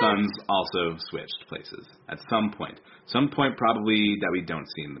 the sons also switched places. At some point. Some point probably that we don't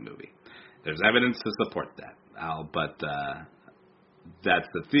see in the movie. There's evidence to support that. But that's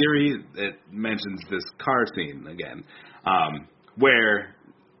the theory. It mentions this car scene again, where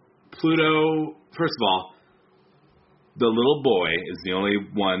Pluto, first of all, the little boy is the only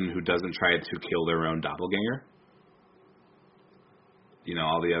one who doesn't try to kill their own doppelganger. You know,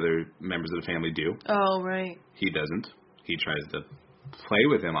 all the other members of the family do. Oh, right. He doesn't. He tries to play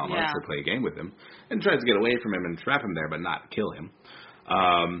with him almost, or play a game with him, and tries to get away from him and trap him there, but not kill him.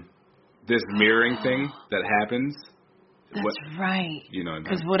 This mirroring thing that happens. That's right. You know,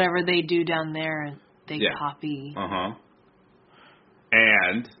 because whatever they do down there, they copy.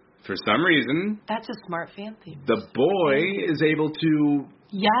 And for some reason, that's a smart fan theory. The boy is able to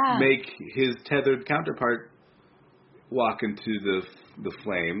make his tethered counterpart walk into the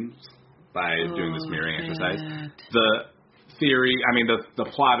flames by doing this mirroring exercise. The theory, I mean, the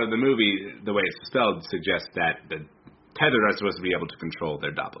plot of the movie, the way it's spelled, suggests that the tethered are supposed to be able to control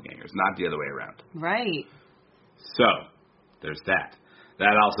their doppelgangers, not the other way around. Right. So, there's that.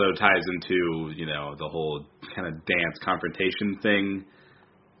 That also ties into, you know, the whole kind of dance confrontation thing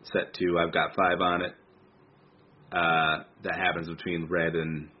set to I've Got Five on it. That happens between Red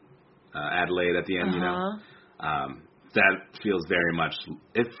and Adelaide at the end, you know. That feels very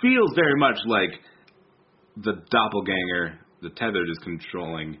much like the doppelganger, the tethered, is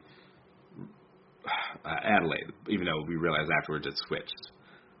controlling Adelaide, even though we realize afterwards it's switched.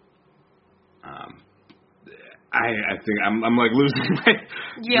 I think I'm like losing my.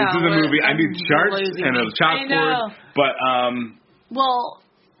 Yeah, this is a movie. I need charts and a chalkboard. But well,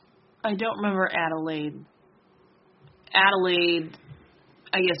 I don't remember Adelaide. Adelaide,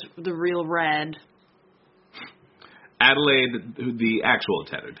 I guess the real Red. Adelaide, the actual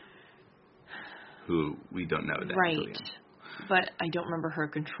tethered, who we don't know that. Right, but I don't remember her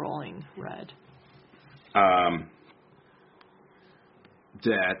controlling Red.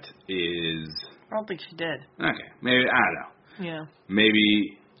 That is. I don't think she did. Okay, maybe, I don't know. Yeah.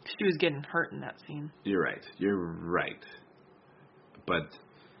 Maybe. She was getting hurt in that scene. You're right. But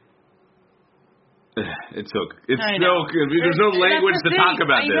it's so there's no language to talk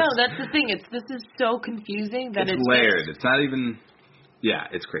about this. I know, that's the thing. This is so confusing that it's layered. It's not even. Yeah,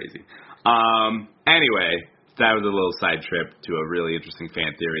 it's crazy. Anyway, that was a little side trip to a really interesting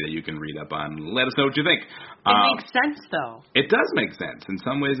fan theory that you can read up on. Let us know what you think. It makes sense, though. It does make sense. In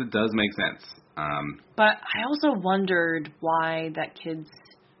some ways, it does make sense. But I also wondered why that kid's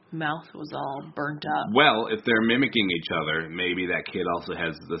mouth was all burnt up. Well, if they're mimicking each other, maybe that kid also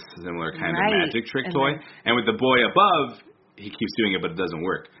has the similar kind of magic trick toy. And with the boy above, he keeps doing it, but it doesn't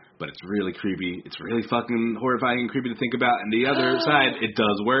work. but it's really creepy. It's really fucking horrifying and creepy to think about. And the other side, it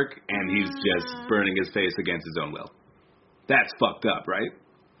does work, and he's just burning his face against his own will. That's fucked up, right?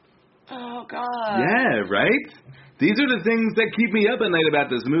 Oh, God. Yeah, right? These are the things that keep me up at night about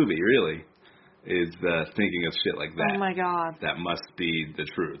this movie, really, is thinking of shit like that. Oh, my God. That must be the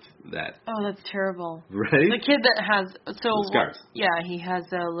truth. Oh, that's terrible. Right? The kid that has... The scars. Yeah, he has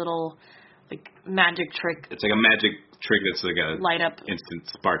a little, magic trick. It's like a magic trick that's like a light up instant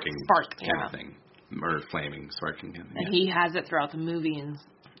spark kind of thing. Or flaming, sparking. Yeah. And he has it throughout the movie and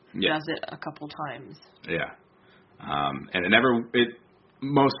does it a couple times. Yeah. And it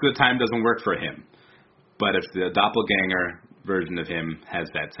most of the time doesn't work for him. But if the doppelganger version of him has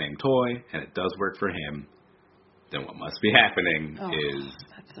that same toy and it does work for him, then what must be happening is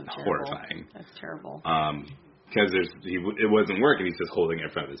horrifying. That's terrible. Because it wasn't working. He's just holding it in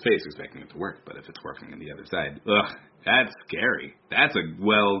front of his face, expecting it to work. But if it's working on the other side, that's scary. That's a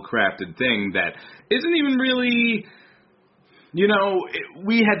well-crafted thing that isn't even really,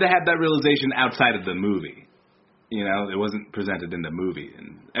 we had to have that realization outside of the movie. It wasn't presented in the movie.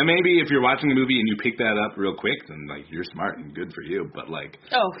 And maybe if you're watching the movie and you pick that up real quick, then, you're smart and good for you. But,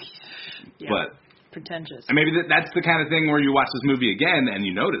 But pretentious. And maybe that's the kind of thing where you watch this movie again and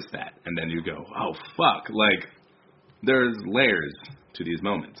you notice that. And then you go, oh, fuck. There's layers to these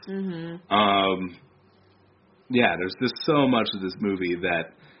moments. Mm-hmm. There's just so much of this movie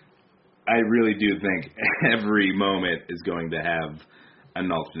that I really do think every moment is going to have an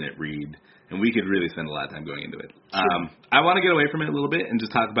alternate read. And we could really spend a lot of time going into it. Sure. I want to get away from it a little bit and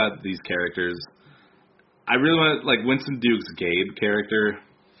just talk about these characters. I really want to, Winston Duke's Gabe character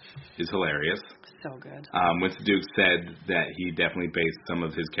is hilarious. So good. Winston Duke said that he definitely based some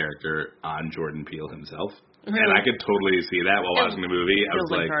of his character on Jordan Peele himself. Really? And I could totally see that while watching the movie. I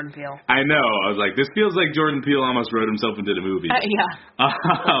was like Jordan Peele. I know. I was like, this feels like Jordan Peele almost wrote himself into the movie. Yeah.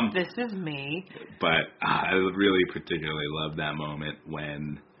 This is me. But I really particularly love that moment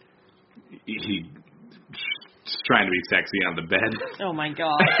when he's trying to be sexy on the bed. Oh, my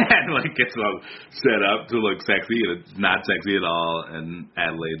God. And, gets all set up to look sexy, and it's not sexy at all. And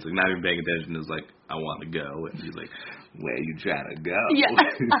Adelaide's, not even paying attention, is like, I want to go. And he's like, where you trying to go? Yeah.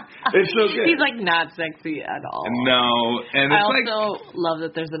 It's so good. He's, not sexy at all. No. And it's I also love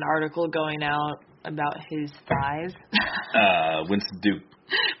that there's an article going out about his thighs.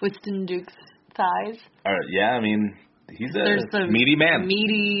 Winston Duke's thighs. Yeah, he's a meaty man.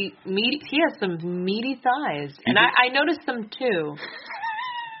 He has some meaty thighs. And I noticed them too.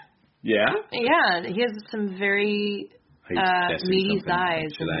 Yeah? Yeah, he has some very meaty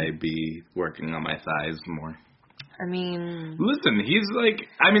thighs. Should I be working on my thighs more? Listen, he's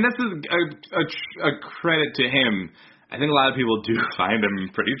that's a credit to him. I think a lot of people do find him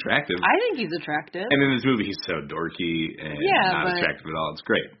pretty attractive. I think he's attractive. And in this movie, he's so dorky and not attractive at all. It's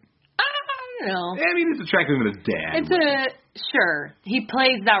great. No. He's attractive in his dad. Sure. He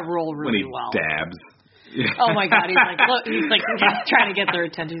plays that role really well. When he dabs. Oh my God, he's like, look, he's trying to get their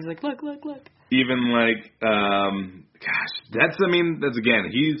attention. He's like, look. Even that's again,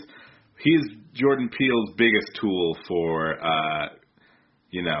 he's Jordan Peele's biggest tool for,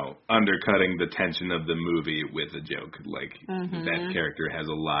 undercutting the tension of the movie with a joke. That character has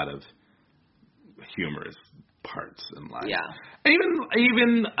a lot of humorous parts and lines. Yeah.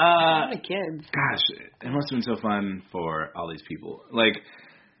 Even the kids. Gosh, it must have been so fun for all these people.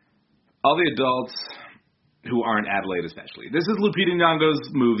 All the adults who aren't Adelaide especially. This is Lupita Nyong'o's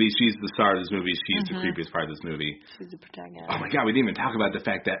movie. She's the star of this movie. She's the creepiest part of this movie. She's the protagonist. Oh my God, we didn't even talk about the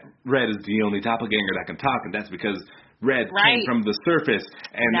fact that Red is the only doppelganger that can talk, and that's because Red came from the surface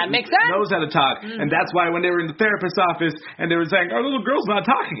and that makes sense. knows how to talk. And that's why when they were in the therapist's office and they were saying, our little girl's not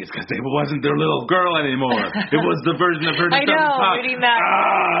talking, it's because they wasn't their little girl anymore. It was the version of her that doesn't talk. Reading that.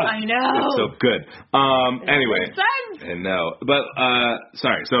 I know. It's so good. Anyway. Makes sense. I know. But,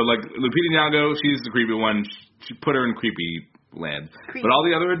 sorry. So, Lupita Nyong'o, she's the creepy one. She put her in creepy land. Creepy. But all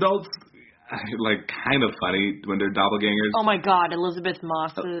the other adults, kind of funny when they're doppelgangers. Oh my God, Elizabeth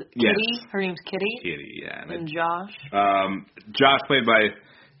Moss, Kitty. Yes. Her name's Kitty. Kitty, yeah. And Josh. Josh played by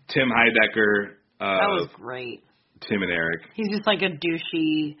Tim Heidecker. That was great. Tim and Eric. He's just a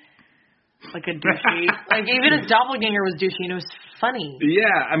douchey. Even his doppelganger was douchey, and it was funny.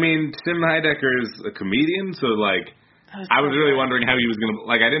 Yeah, Tim Heidecker is a comedian, so I was really wondering how he was going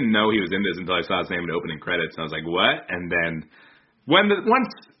to... I didn't know he was in this until I saw his name in the opening credits, and I was like, what? And then,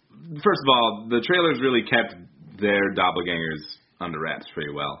 first of all, the trailers really kept their doppelgangers under wraps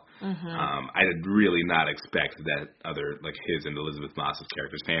pretty well. I did really not expect that other, like his and Elizabeth Moss's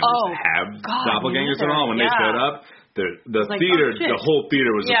characters' families have doppelgangers at all. When they showed up, the like, theater, the whole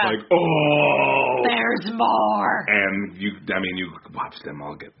theater was just like, oh, there's more. And you watched them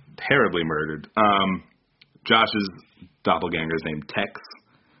all get terribly murdered. Josh's doppelganger is named Tex.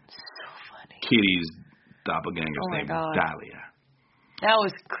 So funny. Kitty's doppelganger is named Dahlia. That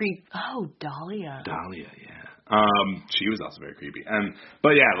was creepy. Oh, Dahlia. Dahlia, yeah. She was also very creepy.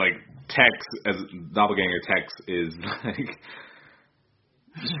 But yeah, like Tex as doppelganger Tex is like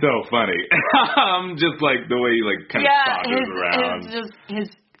so funny. Just like the way he like kind of saunters around. His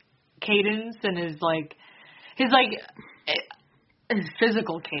cadence and his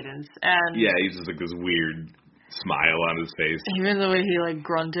physical cadence, and he's just like this weird smile on his face. Even the way he like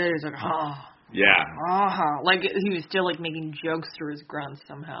grunted, he's like, oh. Yeah. Like he was still like making jokes through his grunts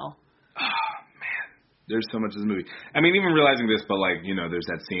somehow. Oh man, there's so much of this movie. I mean, even realizing this, but like there's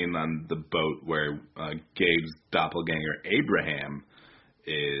that scene on the boat where Gabe's doppelganger Abraham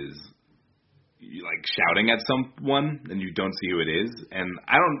is like shouting at someone, and you don't see who it is. And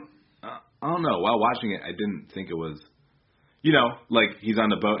I don't know. While watching it, I didn't think it was. Like he's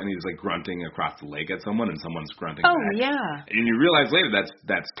on the boat and he's like grunting across the lake at someone and someone's grunting back. Yeah. And you realize later that's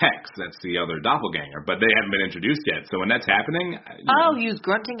Tex. That's the other doppelganger. But they haven't been introduced yet. So when that's happening... he was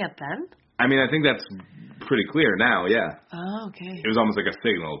grunting at them? I mean, I think that's pretty clear now, yeah. Oh, okay. It was almost like a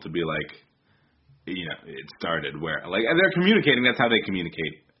signal to be like, it started where... Like, they're communicating. That's how they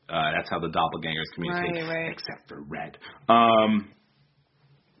communicate. That's how the doppelgangers communicate. Right. Except for Red.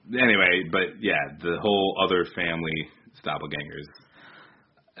 Anyway, but yeah, the whole other family... doppelgangers.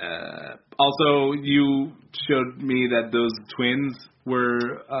 Also, you showed me that those twins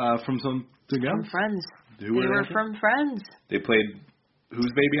were from something else? From Friends. They were from Friends. They played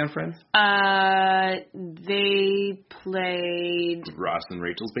whose baby on Friends? They played Ross and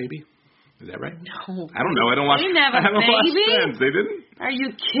Rachel's baby. Is that right? No. I don't know. I don't watch. They didn't have a baby. Watch Friends. They didn't. Are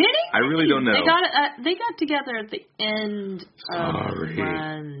you kidding? I really don't know. They got together at the end of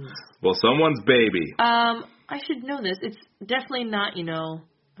Friends. Well, someone's baby. I should know this. It's definitely not,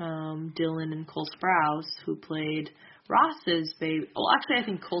 Dylan and Cole Sprouse who played Ross's baby. Well, actually, I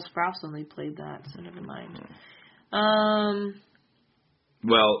think Cole Sprouse only played that, so never mind.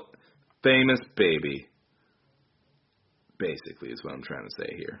 Well, famous baby, basically, is what I'm trying to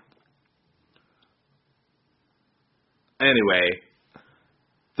say here. Anyway,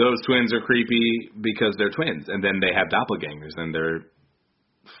 those twins are creepy because they're twins, and then they have doppelgangers, and they're,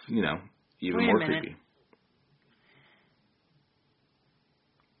 even more creepy.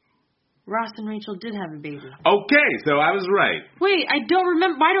 Ross and Rachel did have a baby. Okay, so I was right. Wait, I don't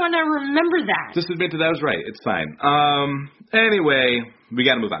remember. Why do I not remember that? Just admit that I was right. It's fine. Anyway, we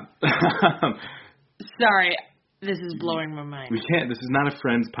got to move on. Sorry, this is blowing my mind. We can't. This is not a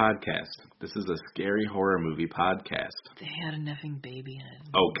Friends podcast. This is a scary horror movie podcast. They had a effing baby in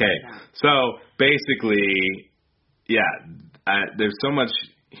it. Okay, so basically, there's so much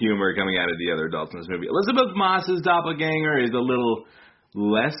humor coming out of the other adults in this movie. Elizabeth Moss's doppelganger is a little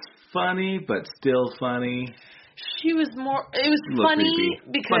less funny, but still funny. She was more... It was funny creepy.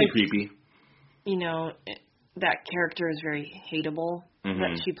 because... Funny creepy. That character is very hateable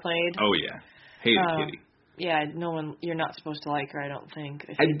that she played. Oh, yeah. Hated Kitty. Yeah, you're not supposed to like her, I don't think.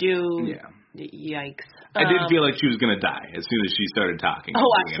 If you do, yikes. I did feel like she was going to die as soon as she started talking.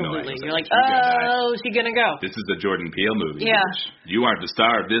 Oh, absolutely. You're like, she's going to go. This is a Jordan Peele movie. Yeah. You aren't the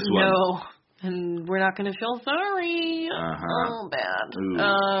star of this one. No. And we're not going to feel sorry. Oh, bad.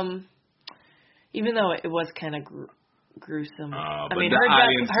 Even though it was kind of gruesome. I mean,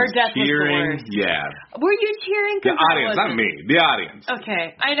 her death was the worst. Yeah. Were you cheering? The audience, not me. The audience.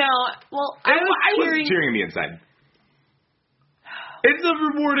 Okay, I know. Well, I was cheering on the inside. It's a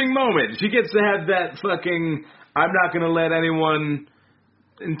rewarding moment. She gets to have that fucking, I'm not going to let anyone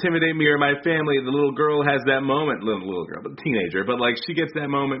intimidate me or my family. The little girl has that moment. Little girl, but teenager. But, like, she gets that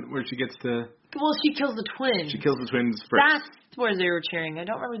moment where she gets to... Well, she kills the twins. She kills the twins first. That's where they were cheering. I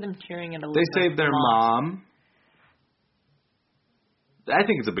don't remember them cheering at Elizabeth. They saved their mom. I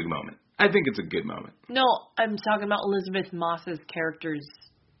think it's a big moment. I think it's a good moment. No, I'm talking about Elizabeth Moss's character's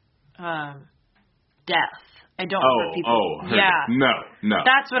death. I don't remember people. No.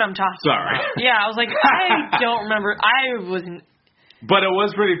 That's what I'm talking about. Yeah, I was like, I don't remember. I wasn't. But it was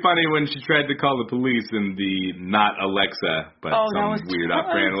pretty funny when she tried to call the police and the not Alexa, but some weird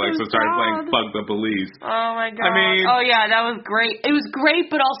off-brand Alexa started playing Fuck the Police. Oh my god. I mean, that was great. It was great,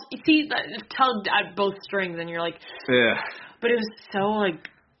 but also, see, tugged at both strings, and you're like, yeah. But it was so, like,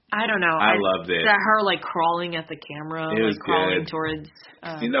 I don't know. I loved it. Her, like, crawling at the camera, it was crawling good. towards...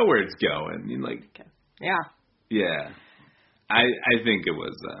 you know where it's going. You're like... Okay. Yeah. Yeah. I think it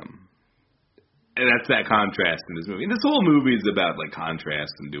was, and that's that contrast in this movie. And this whole movie is about, like,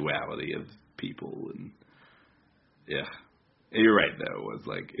 contrast and duality of people. And, yeah. You're right, though. It was,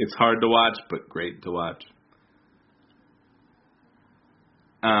 like, it's hard to watch, but great to watch.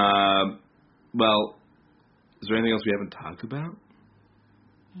 Well, is there anything else we haven't talked about?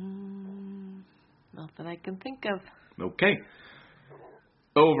 Not that I can think of. Okay.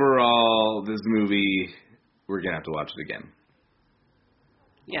 Overall, this movie, we're going to have to watch it again.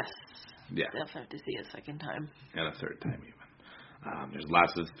 Yes. Yeah. Definitely have to see it a second time. And a third time, even. There's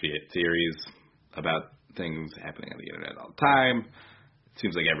lots of theories about things happening on the internet all the time. It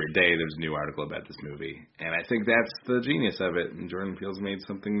seems like every day there's a new article about this movie. And I think that's the genius of it. And Jordan Peele's made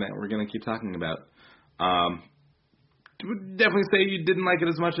something that we're going to keep talking about. Would definitely say you didn't like it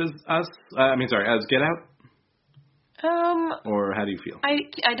as much as us. As Get Out? Or how do you feel?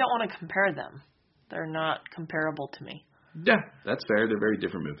 I don't want to compare them. They're not comparable to me. Yeah, that's fair. They're very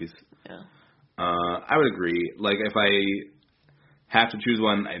different movies. Yeah. I would agree. Like, if I have to choose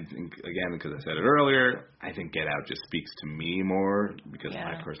one, I think, again, because I said it earlier, I think Get Out just speaks to me more because of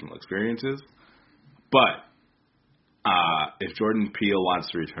my personal experiences. But if Jordan Peele wants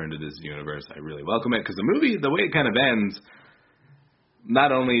to return to this universe, I really welcome it. Because the movie, the way it kind of ends,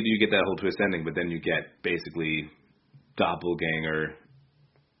 not only do you get that whole twist ending, but then you get basically Doppelganger,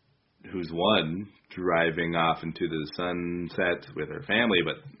 who's one, driving off into the sunset with her family,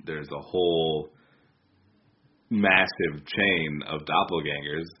 but there's a whole massive chain of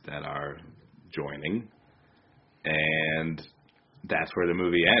doppelgangers that are joining, and that's where the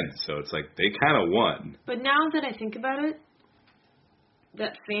movie ends. So it's like they kind of won. But now that I think about it,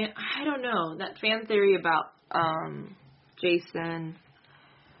 that fan theory about Jason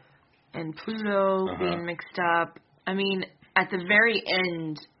and Pluto being mixed up. I mean, at the very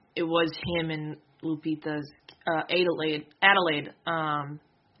end, it was him and Lupita's Adelaide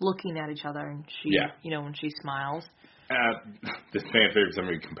looking at each other, and she, when she smiles. This fan theory,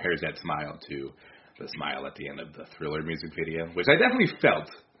 somebody compares that smile to the smile at the end of the Thriller music video, which I definitely felt.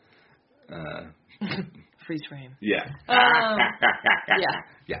 Freeze frame. Yeah.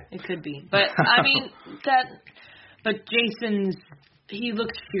 Yeah. It could be, but I mean But he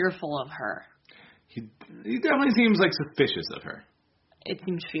looks fearful of her. He definitely seems like suspicious of her. It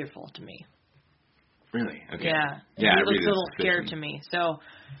seems fearful to me. Really? Okay. Yeah. He looks a little scared to me. So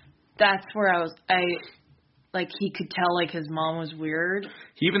that's where he could tell, like, his mom was weird.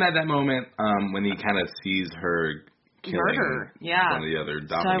 He even had that moment when he kind of sees her killing one of the other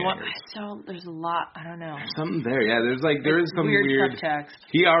doppelgangers. So there's a lot, I don't know. There's something there. Yeah, there is some weird subtext.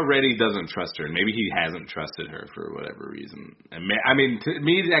 He already doesn't trust her, and maybe he hasn't trusted her for whatever reason. And to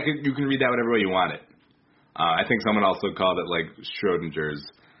me, you can read that whatever way you want it. I think someone also called it, like, Schrodinger's,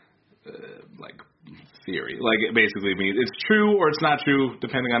 theory. Like, it basically means it's true or it's not true,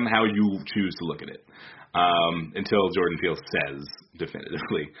 depending on how you choose to look at it. Until Jordan Peele says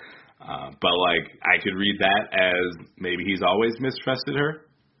definitively. But, like, I could read that as maybe he's always mistrusted her,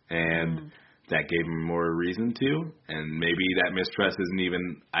 and that gave him more reason to. And maybe that mistrust isn't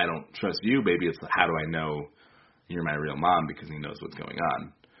even, I don't trust you. Maybe it's, how do I know you're my real mom, because he knows what's going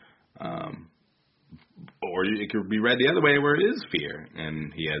on. Or it could be read the other way, where it is fear,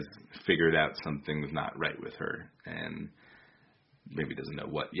 and he has figured out something's not right with her, and maybe doesn't know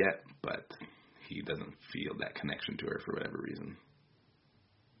what yet, but he doesn't feel that connection to her for whatever reason.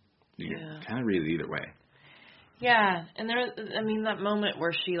 You can kind of read it either way. Yeah, and that moment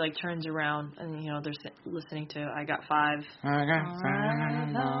where she, like, turns around and, they're listening to I Got Five. I got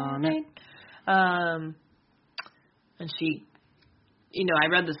five on it. And she, I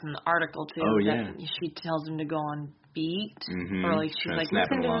read this in the article too. Oh, yeah. That she tells him to go on beat, or like she's like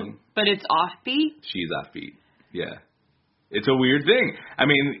snapping along. Him, but it's offbeat. She's offbeat. Yeah, it's a weird thing. I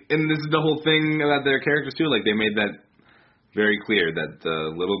mean, and this is the whole thing about their characters too. Like, they made that very clear that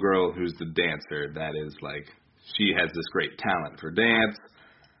the little girl who's the dancer, that is, like, she has this great talent for dance,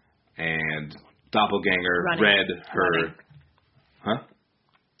 and Doppelganger read her. Running. Huh?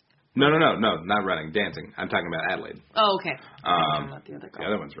 No, not running, dancing. I'm talking about Adelaide. Oh, okay. I'm talking about the other girl. The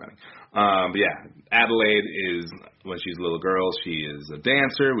other one's running. But yeah, Adelaide is, when she's a little girl, she is a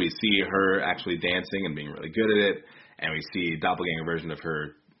dancer. We see her actually dancing and being really good at it, and we see a doppelganger version of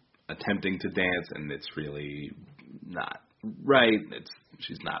her attempting to dance, and it's really not right.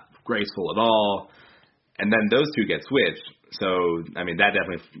 She's not graceful at all. And then those two get switched. So, I mean, that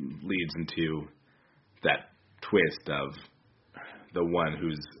definitely leads into that twist of the one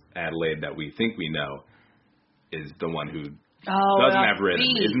who's Adelaide that we think we know is the one who doesn't have rhythm,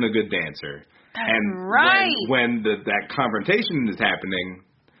 isn't a good dancer. That's right. When that confrontation is happening,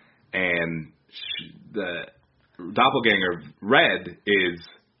 and the doppelganger, Red, is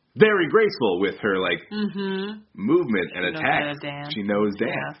very graceful with her, like, movement and attack. She knows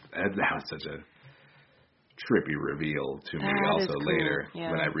dance. Yeah. That was such a trippy reveal to me also cool. later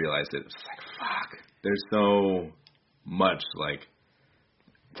when I realized it. It was like, fuck. There's so much, like...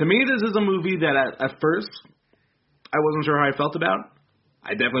 To me, this is a movie that at first, I wasn't sure how I felt about.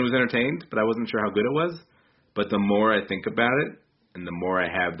 I definitely was entertained, but I wasn't sure how good it was. But the more I think about it, and the more I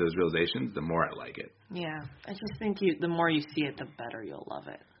have those realizations, the more I like it. Yeah. I just think the more you see it, the better you'll love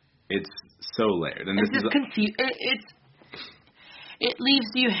it. It's so layered. And it's just it leaves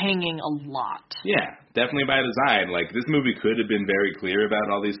you hanging a lot. Yeah, definitely by design. Like, this movie could have been very clear about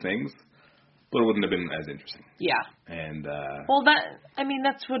all these things, but it wouldn't have been as interesting. Yeah. And well,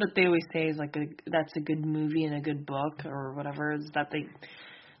 that's what they always say is like that's a good movie and a good book or whatever, is that they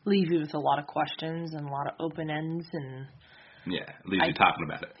leave you with a lot of questions and a lot of open ends and leaves you talking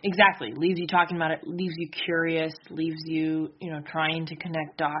about it. Exactly. Leaves you talking about it, leaves you curious, leaves you, trying to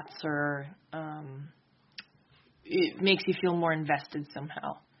connect dots, or it makes you feel more invested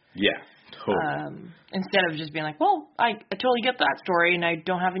somehow. Yeah, totally. Instead of just being like, well, I totally get that story and I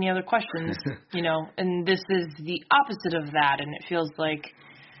don't have any other questions, and this is the opposite of that, and it feels like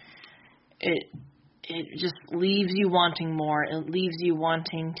it just leaves you wanting more. It leaves you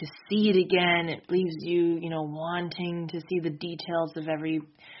wanting to see it again. It leaves you, wanting to see the details of every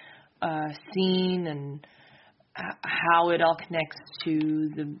scene and how it all connects to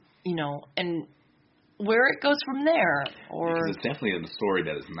the, and where it goes from there. Or because it's definitely a story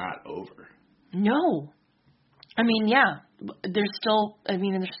that is not over. No. I mean, yeah. They're still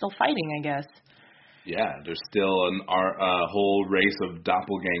fighting, I guess. Yeah, there's still a whole race of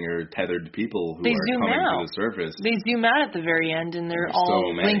doppelganger tethered people who are coming to the surface. They zoom out at the very end, and they're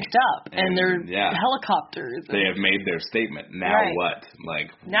all linked up, and they're helicopters. They have made their statement. Now what?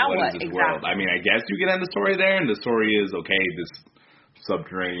 Like, now what is this world? I mean, I guess you get on the story there, and the story is, okay, this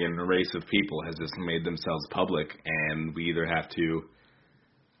subterranean race of people has just made themselves public, and we either have to,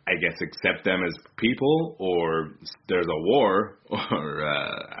 I guess, accept them as people, or there's a war, or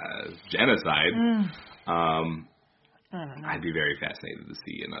genocide. I don't know. I'd be very fascinated to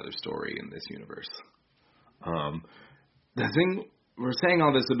see another story in this universe. The thing, we're saying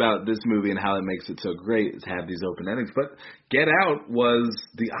all this about this movie and how it makes it so great is to have these open endings, but Get Out was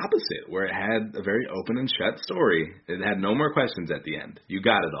the opposite, where it had a very open and shut story. It had no more questions at the end. You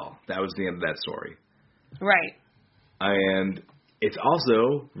got it all. That was the end of that story. Right. And it's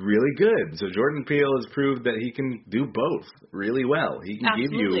also really good. So Jordan Peele has proved that he can do both really well. He can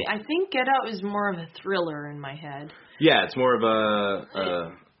give you... I think Get Out is more of a thriller in my head. Yeah, it's more of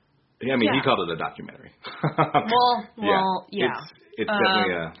a... he called it a documentary. Well, yeah. It's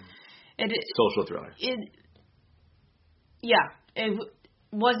definitely a social thriller. It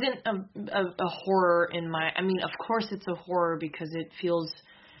wasn't a horror in my... I mean, of course it's a horror because it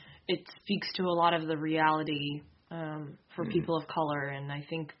speaks to a lot of the reality for people of color, and I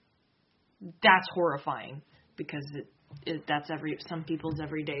think that's horrifying because that's some people's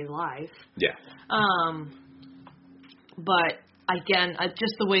everyday life. Yeah. But again,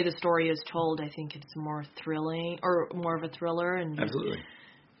 just the way the story is told, I think it's more thrilling, or more of a thriller, and absolutely,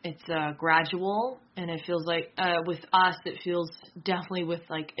 it's gradual, and it feels like with us, it feels definitely with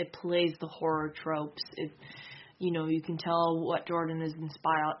like it plays the horror tropes. It, you can tell what Jordan is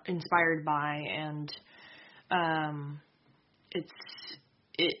inspired by, and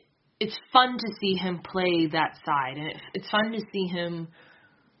it's fun to see him play that side, and it's fun to see him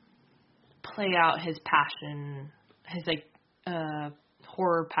play out his passion, his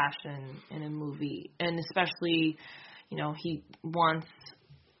horror passion in a movie, and especially, he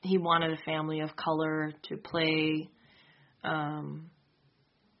wanted a family of color to play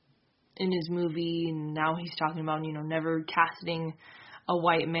in his movie, and now he's talking about never casting a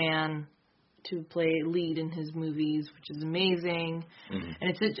white man to play lead in his movies, which is amazing. Mm-hmm.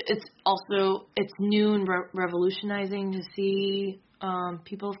 And it's also new and revolutionizing to see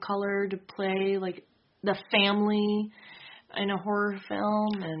people of color to play like the family in a horror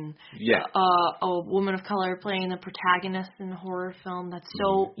film, and a woman of color playing the protagonist in a horror film. That's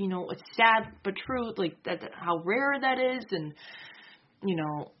so it's sad but true, like that how rare that is, and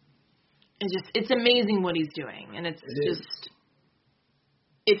it's amazing what he's doing, and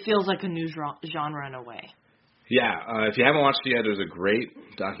it feels like a new genre in a way. Yeah, if you haven't watched it yet, there's a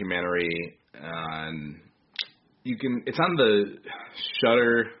great documentary it's on the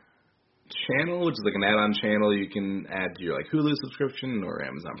Shudder channel, which is like an add-on channel you can add to your Hulu subscription or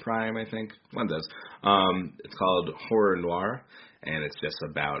Amazon Prime, I think. One does. It's called Horror Noir, and it's just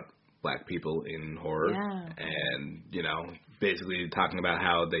about black people in horror, and basically talking about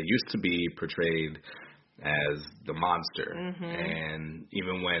how they used to be portrayed as the monster. And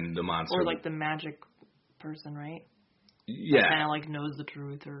even when the monster... Or like the magic person, right? Yeah. Kind of like knows the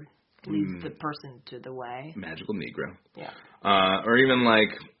truth or leads the person to the way. Magical Negro. Yeah. Or even like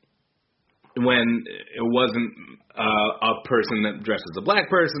when it wasn't a person that dressed as a black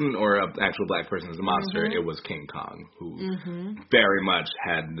person or an actual black person as a monster, it was King Kong, who very much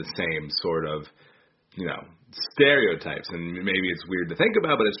had the same sort of, stereotypes. And maybe it's weird to think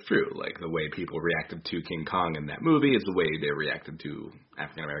about, but it's true. Like, the way people reacted to King Kong in that movie is the way they reacted to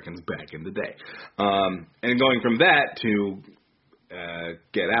African Americans back in the day. And going from that to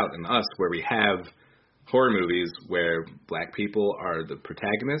Get Out and Us, where we have horror movies where black people are the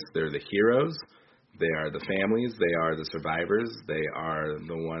protagonists, they're the heroes, they are the families, they are the survivors, they are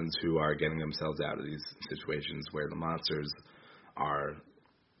the ones who are getting themselves out of these situations where the monsters are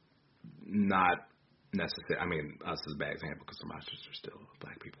not necessary. I mean, Us is a bad example because the monsters are still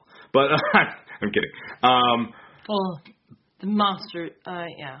black people. But I'm kidding. Well, the monster,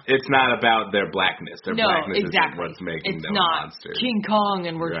 yeah. It's not about their blackness. Their blackness isn't what's making them a monster. It's not King Kong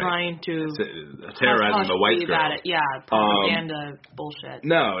and we're trying to terrorizing the white girl. Yeah, propaganda bullshit.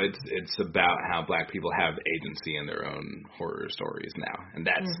 No, it's about how black people have agency in their own horror stories now, and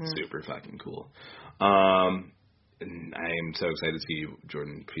that's super fucking cool. And I am so excited to see what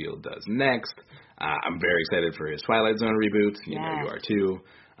Jordan Peele does next. I'm very excited for his Twilight Zone reboot. You know you are too.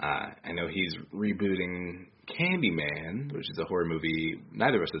 I know he's rebooting Candyman, which is a horror movie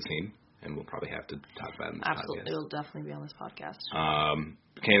neither of us have seen, and we'll probably have to talk about it in this podcast. Absolutely, it'll definitely be on this podcast.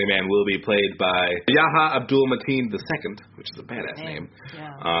 Candyman will be played by Yahya Abdul-Mateen II, which is a badass name,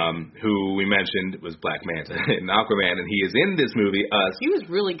 who we mentioned was Black Manta in Aquaman, and he is in this movie, Us. He was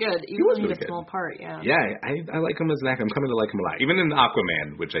really good, even though he had a small part, Yeah, I like him as an actor. I'm coming to like him a lot. Even in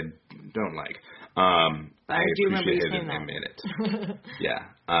Aquaman, which I don't like. I do remember you appreciated saying him in it.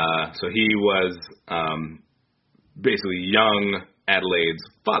 Yeah. So he was basically young Adelaide's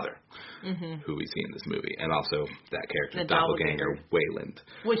father, who we see in this movie, and also that character, doppelganger Wayland,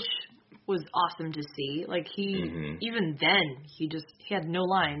 which was awesome to see. Like even then, he had no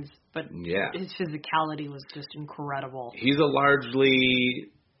lines, but his physicality was just incredible. He's a largely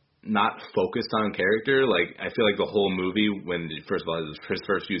not focused on character. Like, I feel like the whole movie, when first of all his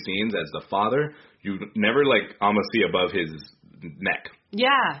first few scenes as the father, you never like almost see above his neck.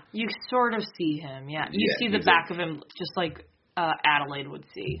 Yeah, you sort of see him. Yeah, you see the back of him, just like Adelaide would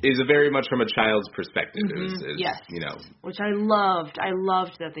see. Is very much from a child's perspective. Yes, which I loved. I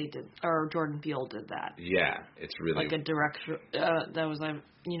loved that they did, or Jordan Peele did that. Yeah, it's really like a direction that was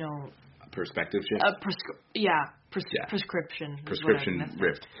perspective shift. Prescription.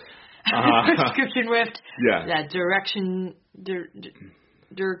 Rift. Prescription rift. Yeah. That direction.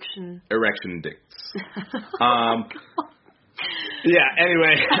 Erection dicks. Yeah,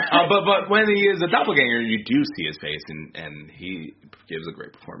 anyway, but when he is a doppelganger, you do see his face, and he gives a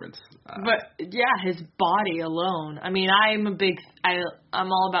great performance. But his body alone. I mean, I'm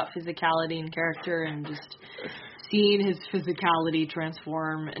all about physicality and character, and just seeing his physicality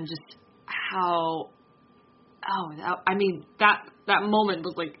transform, and just how. That moment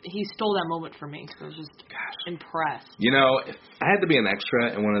was like, he stole that moment for me. So I was just impressed. If I had to be an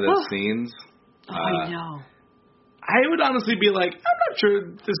extra in one of those scenes. I know. I would honestly be like, I'm not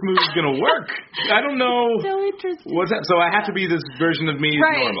sure this movie's going to work. I don't know. So interesting. What's that? So I have to be this version of me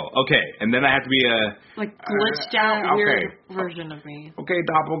normal. Okay. And then I have to be like glitched out weird version of me. Okay,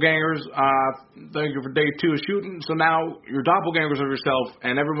 doppelgangers, thank you for day 2 of shooting. So now you're doppelgangers of yourself,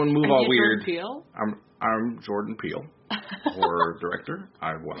 and everyone move all weird. Jordan Peele? I'm Jordan Peele, horror director.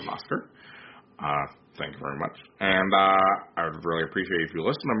 I've won an Oscar. Thank you very much. And I would really appreciate if you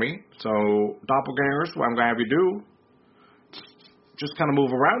listen to me. So, doppelgangers, what I'm going to have you do, just kind of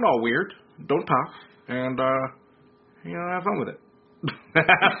move around all weird. Don't talk. And, have fun with it.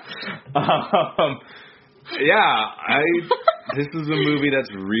 This is a movie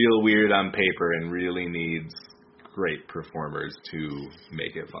that's real weird on paper and really needs great performers to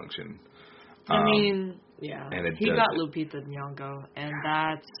make it function. And he got it. Lupita Nyong'o, and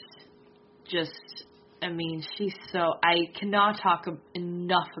that's just... she's so... I cannot talk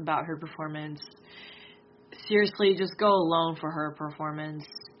enough about her performance. Seriously, just go alone for her performance.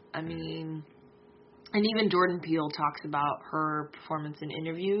 And even Jordan Peele talks about her performance in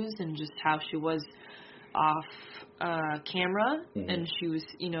interviews and just how she was off camera. And she was,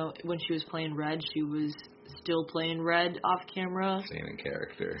 when she was playing Red, she was still playing Red off camera. Staying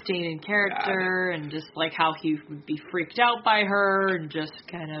in character. And just like how he would be freaked out by her and just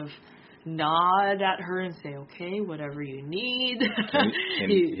kind of nod at her and say, okay, whatever you need. Can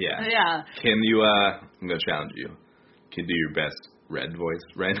you, I'm going to challenge you. Can you do your best Red voice,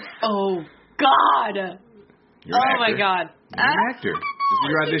 Red? Oh, God! You're an actor. my God. You're an actor. This is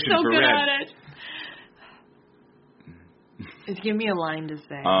your audition She's so for good Red. at it. Just give me a line to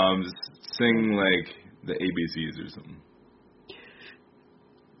say. Sing like the ABCs or something.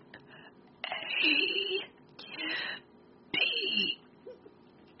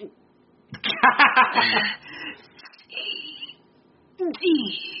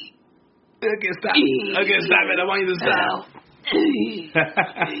 Okay, stop. Okay, stop it. I want you to stop.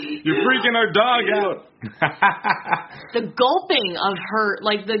 You're freaking our dog out. The gulping of her,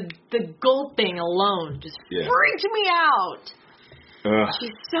 like the gulping alone just freaked me out.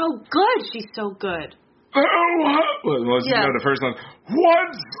 She's so good. She's so good. Well, you know the first one.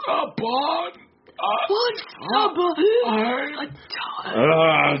 Once upon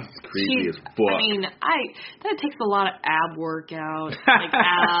it's creepy as fuck. I mean, that takes a lot of ab workout, like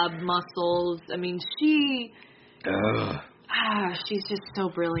ab muscles. I mean, she's just so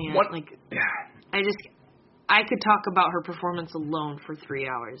brilliant. What? Like, I could talk about her performance alone for 3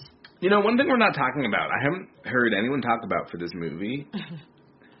 hours. You know, one thing we're not talking about, I haven't heard anyone talk about for this movie,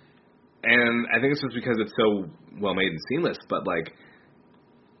 and I think it's just because it's so well made and seamless, but, like,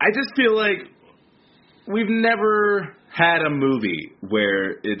 I just feel like we've never had a movie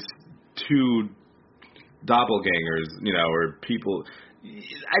where it's two doppelgangers, you know, or people.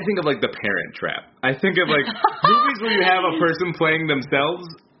 I think of, like, The Parent Trap. I think of, like, movies where you have a person playing themselves,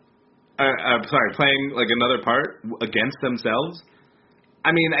 playing, like, another part against themselves.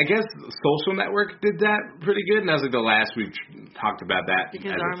 I mean, I guess Social Network did that pretty good, and that was, like, the last we've talked about that.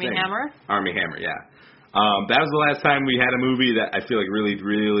 Because Armie Hammer? Armie Hammer, yeah. That was the last time we had a movie that I feel like really,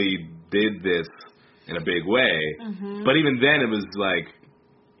 really did this in a big way. Mm-hmm. But even then, it was like,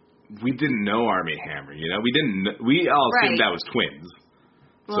 we didn't know Armie Hammer, you know? We all assumed that was twins.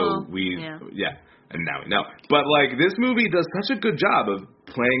 Well, so and now we know. But, like, this movie does such a good job of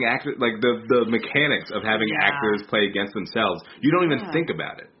playing actors, like, the mechanics of having actors play against themselves. You don't even think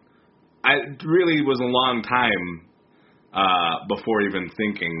about it. It really was a long time before even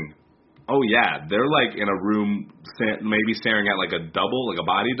thinking, oh, yeah, they're, like, in a room maybe staring at, like, a double, like a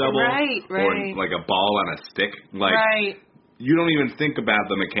body double. Right. Or, like, a ball on a stick. Like, you don't even think about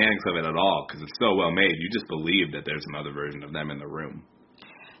the mechanics of it at all because it's so well made. You just believe that there's another version of them in the room.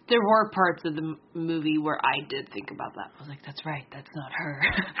 There were parts of the movie where I did think about that. I was like, that's right, that's not her.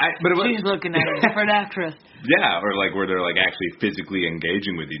 She's looking at a different actress. Yeah, or like where they're like actually physically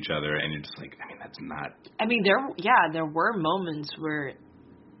engaging with each other, and you're just like, I mean, that's not. I mean, there were moments where,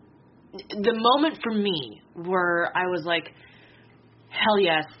 the moment for me where I was like, hell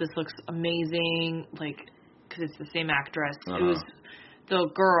yes, this looks amazing, like, because it's the same actress. It was the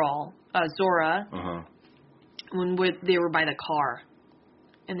girl, Zora, when they were by the car.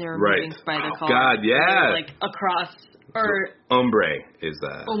 And they were moving by the car. God, yeah. Like across, or Ombre is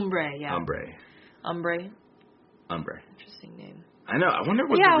that? Ombre, yeah. Ombre. Interesting name. I know. I wonder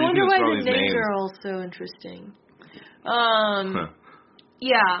what the reason I wonder is why for all the these names names are all so interesting.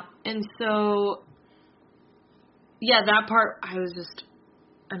 Yeah, and so that part I was just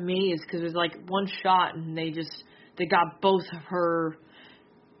amazed because it was like one shot and they got both of her,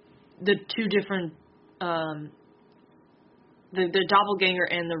 the two different. The doppelganger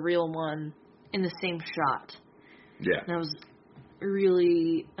and the real one in the same shot. Yeah. And I was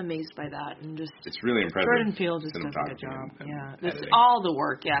really amazed by that. And just it's really impressive. Jordan Peele just does a good job. Yeah. This all the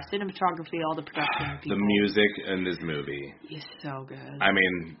work. Yeah. Cinematography, all the production people. The music in this movie. Is so good. I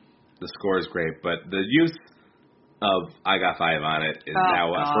mean, the score is great, but the use of I Got Five on it is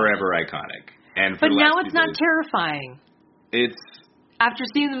now forever iconic. But now it's not terrifying. It's after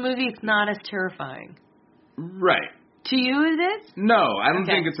seeing the movie, it's not as terrifying. Right. To you, it is? No, I don't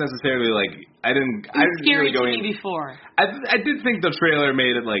think it's necessarily like I didn't scary really go to in. Me before. I did think the trailer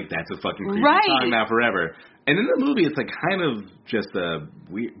made it like that's a fucking creepy song now forever. And in the movie, it's like kind of just a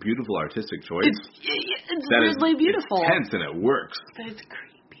beautiful artistic choice. It's weirdly beautiful. It's tense and it works. But it's creepy.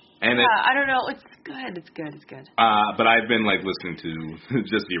 And I don't know. It's good. It's good. It's good. But I've been like listening to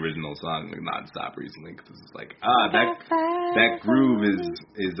just the original song like, nonstop recently because it's like that groove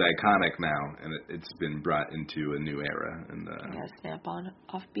is iconic now, and it's been brought into a new era. And snap on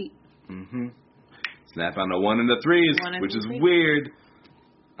off beat. Snap on the 1 and the 3s, which is weird.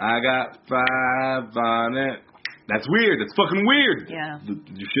 I got 5 on it. That's weird. That's fucking weird. Yeah.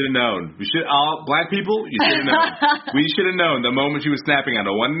 You should have known. All black people, you should have known. We should have known the moment she was snapping on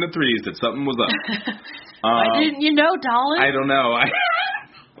the 1 and the 3s that something was up. Why didn't you know, Talon? I don't know.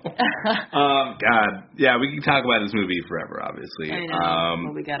 God. Yeah, we can talk about this movie forever, obviously. I know.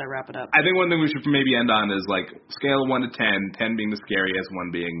 Well, we got to wrap it up. I think one thing we should maybe end on is like scale of 1 to 10, 10 being the scariest,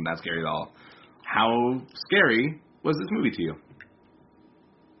 1 being not scary at all. How scary was this movie to you?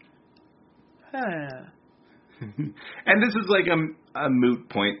 And this is like a moot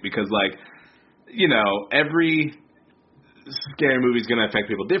point because, like, you know, every scary movie is going to affect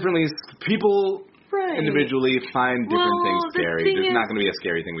people differently. People individually find different things scary. There's not going to be a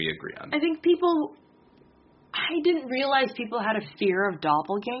scary thing we agree on. I think I didn't realize people had a fear of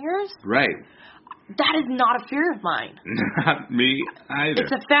doppelgangers. Right. That is not a fear of mine. Not me either.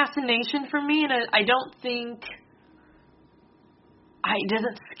 It's a fascination for me, and I don't think it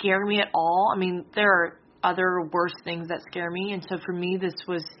doesn't scare me at all. I mean, there are other worse things that scare me, and so for me, the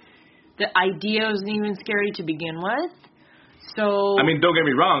idea wasn't even scary to begin with. So, I mean, don't get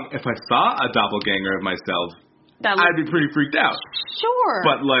me wrong. If I saw a doppelganger of myself, I'd be pretty freaked out. Sure.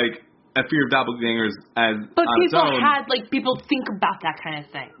 But, like, a fear of doppelgangers But people think about that kind of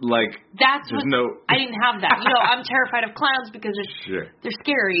thing. Like, I didn't have that. You know, I'm terrified of clowns because they're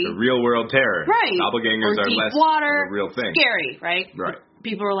scary. The real world terror. Right. Doppelgangers are less water, of a real thing. Scary, right? Right.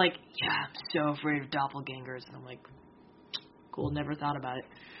 People are like, yeah, I'm so afraid of doppelgangers. And I'm like, cool, never thought about it.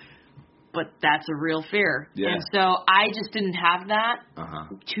 But that's a real fear. Yeah. And so I just didn't have that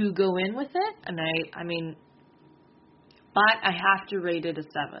to go in with it. And but I have to rate it a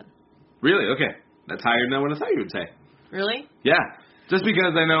 7. Really? Okay. That's higher than what I thought you would say. Really? Yeah. Just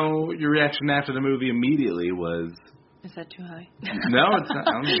because I know your reaction after the movie immediately was... Is that too high? No, it's not.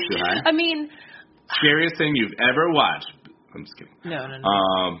 I don't think it's too high. I mean... Scariest thing you've ever watched. I'm just kidding. No.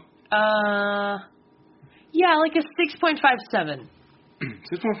 Yeah, like a 6.57.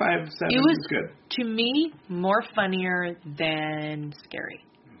 6.57 it was good. To me, more funnier than scary.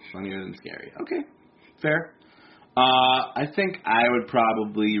 Funnier than scary. Okay. Fair. I think I would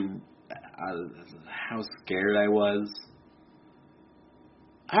probably... how scared I was.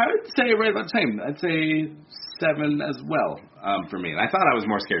 I would say right about the same. I'd say 7 as well for me. And I thought I was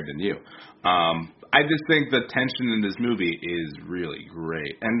more scared than you. I just think the tension in this movie is really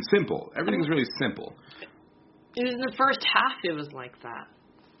great and simple. Everything's really simple. It was in the first half it was like that.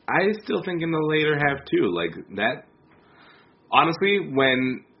 I still think in the later half too. Like that. Honestly,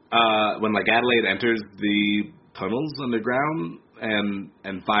 when like Adelaide enters the tunnels underground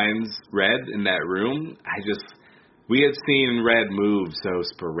and finds Red in that room, we had seen Red move so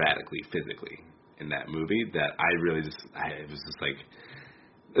sporadically physically in that movie that it was just like,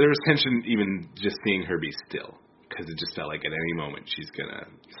 there was tension even just seeing her be still, because it just felt like at any moment she's gonna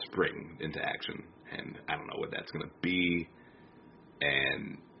spring into action, and I don't know what that's gonna be,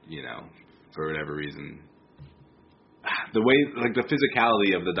 and you know, for whatever reason, the way, like the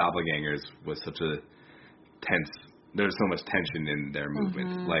physicality of the doppelgangers was such a tense. There's so much tension in their movement.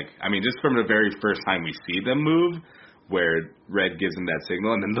 Mm-hmm. Like, I mean, just from the very first time we see them move, where Red gives them that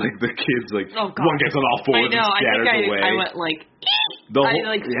signal, and then like the kids, like one gets on all fours and scatters away. I went like,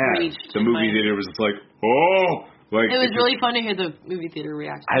 screeched. The movie theater was just like, oh. Like, it was really fun to hear the movie theater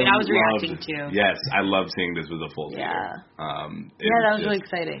reaction. I was reacting too. Yes, I love seeing this with a full theater. That was really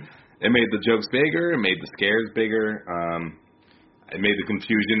exciting. It made the jokes bigger. It made the scares bigger. It made the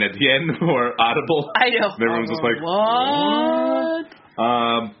confusion at the end more audible. I know. And everyone's just like, what?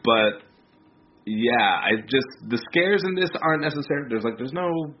 But yeah, the scares in this aren't necessary. There's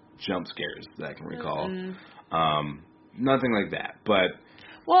no jump scares that I can recall. Nothing like that. But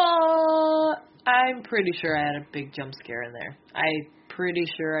I'm pretty sure I had a big jump scare in there. I'm pretty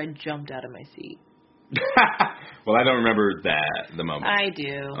sure I jumped out of my seat. Well, I don't remember the moment. I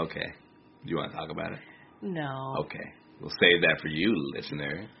do. Okay. Do you want to talk about it? No. Okay. We'll save that for you,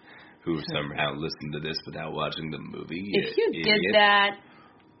 listener, who somehow listened to this without watching the movie. If you did that...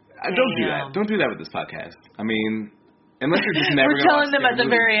 don't do that. Don't do that with this podcast. I mean, unless you're just never going to We're telling them at the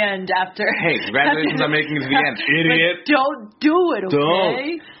very end after. Hey, congratulations on making it to the end, idiot. But don't do it,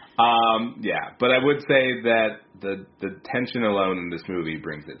 okay? Don't. Yeah, but I would say that the tension alone in this movie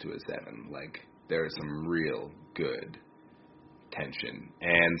brings it to a 7. Like, there is some real good tension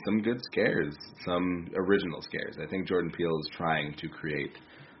and some good scares, some original scares. I think Jordan Peele is trying to create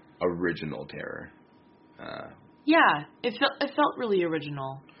original terror. Yeah, it felt really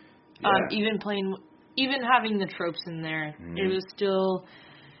original. Yeah. Even having the tropes in there, it was still,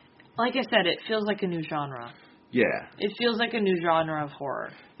 like I said, it feels like a new genre. Yeah. It feels like a new genre of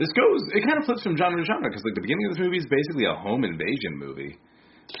horror. It kind of flips from genre to genre, because like the beginning of this movie is basically a home invasion movie.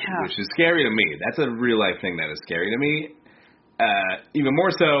 Yeah. Which is scary to me. That's a real life thing that is scary to me. Even more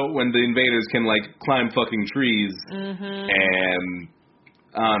so when the invaders can like climb fucking trees and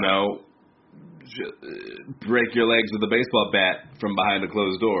I don't know, break your legs with a baseball bat from behind a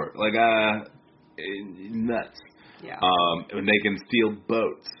closed door. Like nuts. Yeah. And they can steal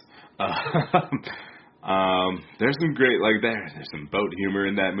boats. There's some great there's some boat humor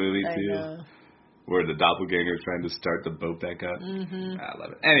in that movie too. I know. Where the doppelganger is trying to start the boat back up. I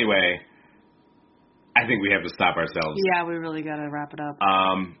love it. Anyway, I I think we have to stop ourselves. Yeah, we really got to wrap it up.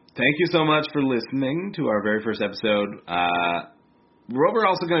 Thank you so much for listening to our very first episode. What we're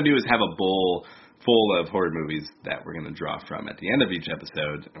also going to do is have a bowl full of horror movies that we're going to draw from at the end of each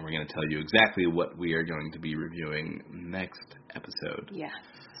episode, and we're going to tell you exactly what we are going to be reviewing next episode. Yes.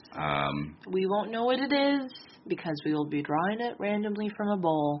 We won't know what it is because we will be drawing it randomly from a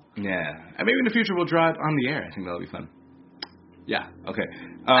bowl. Yeah. And maybe in the future we'll draw it on the air. I think that'll be fun. Yeah. Okay.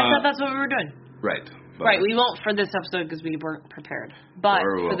 I thought that's what we were doing. Right. Right, we won't for this episode because we weren't prepared. But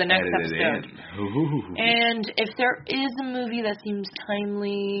for the next episode. And if there is a movie that seems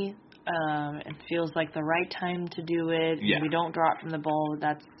timely, it feels like the right time to do it, and we don't draw it from the bowl,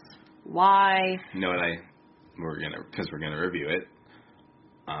 that's why. You know what we're gonna review it.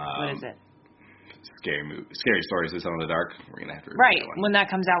 What is it? Scary Stories of Some of the Dark. We're gonna have to review Right, that one. when that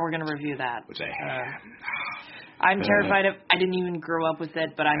comes out, we're gonna review that. Which I have. I'm terrified of. I didn't even grow up with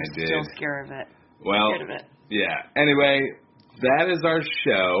it, but I'm still scared of it. Well, yeah. Anyway, that is our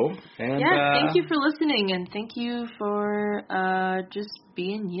show. And, thank you for listening, and thank you for just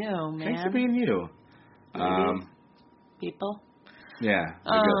being you, man. Thanks for being you. People. Yeah.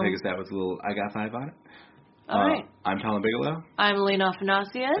 Maybe I'll take us out with a little I Got 5 on it. All right. I'm Talon Bigelow. I'm Elena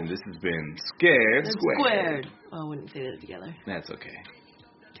Afanasius. And this has been Scared Squared. Oh, I wouldn't say that together. That's okay.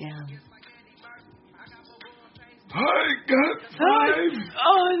 Damn. I got 5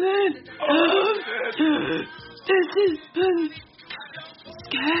 on it. This has been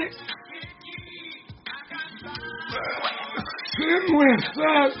Scared. Sin with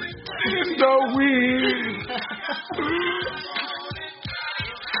us in the weed.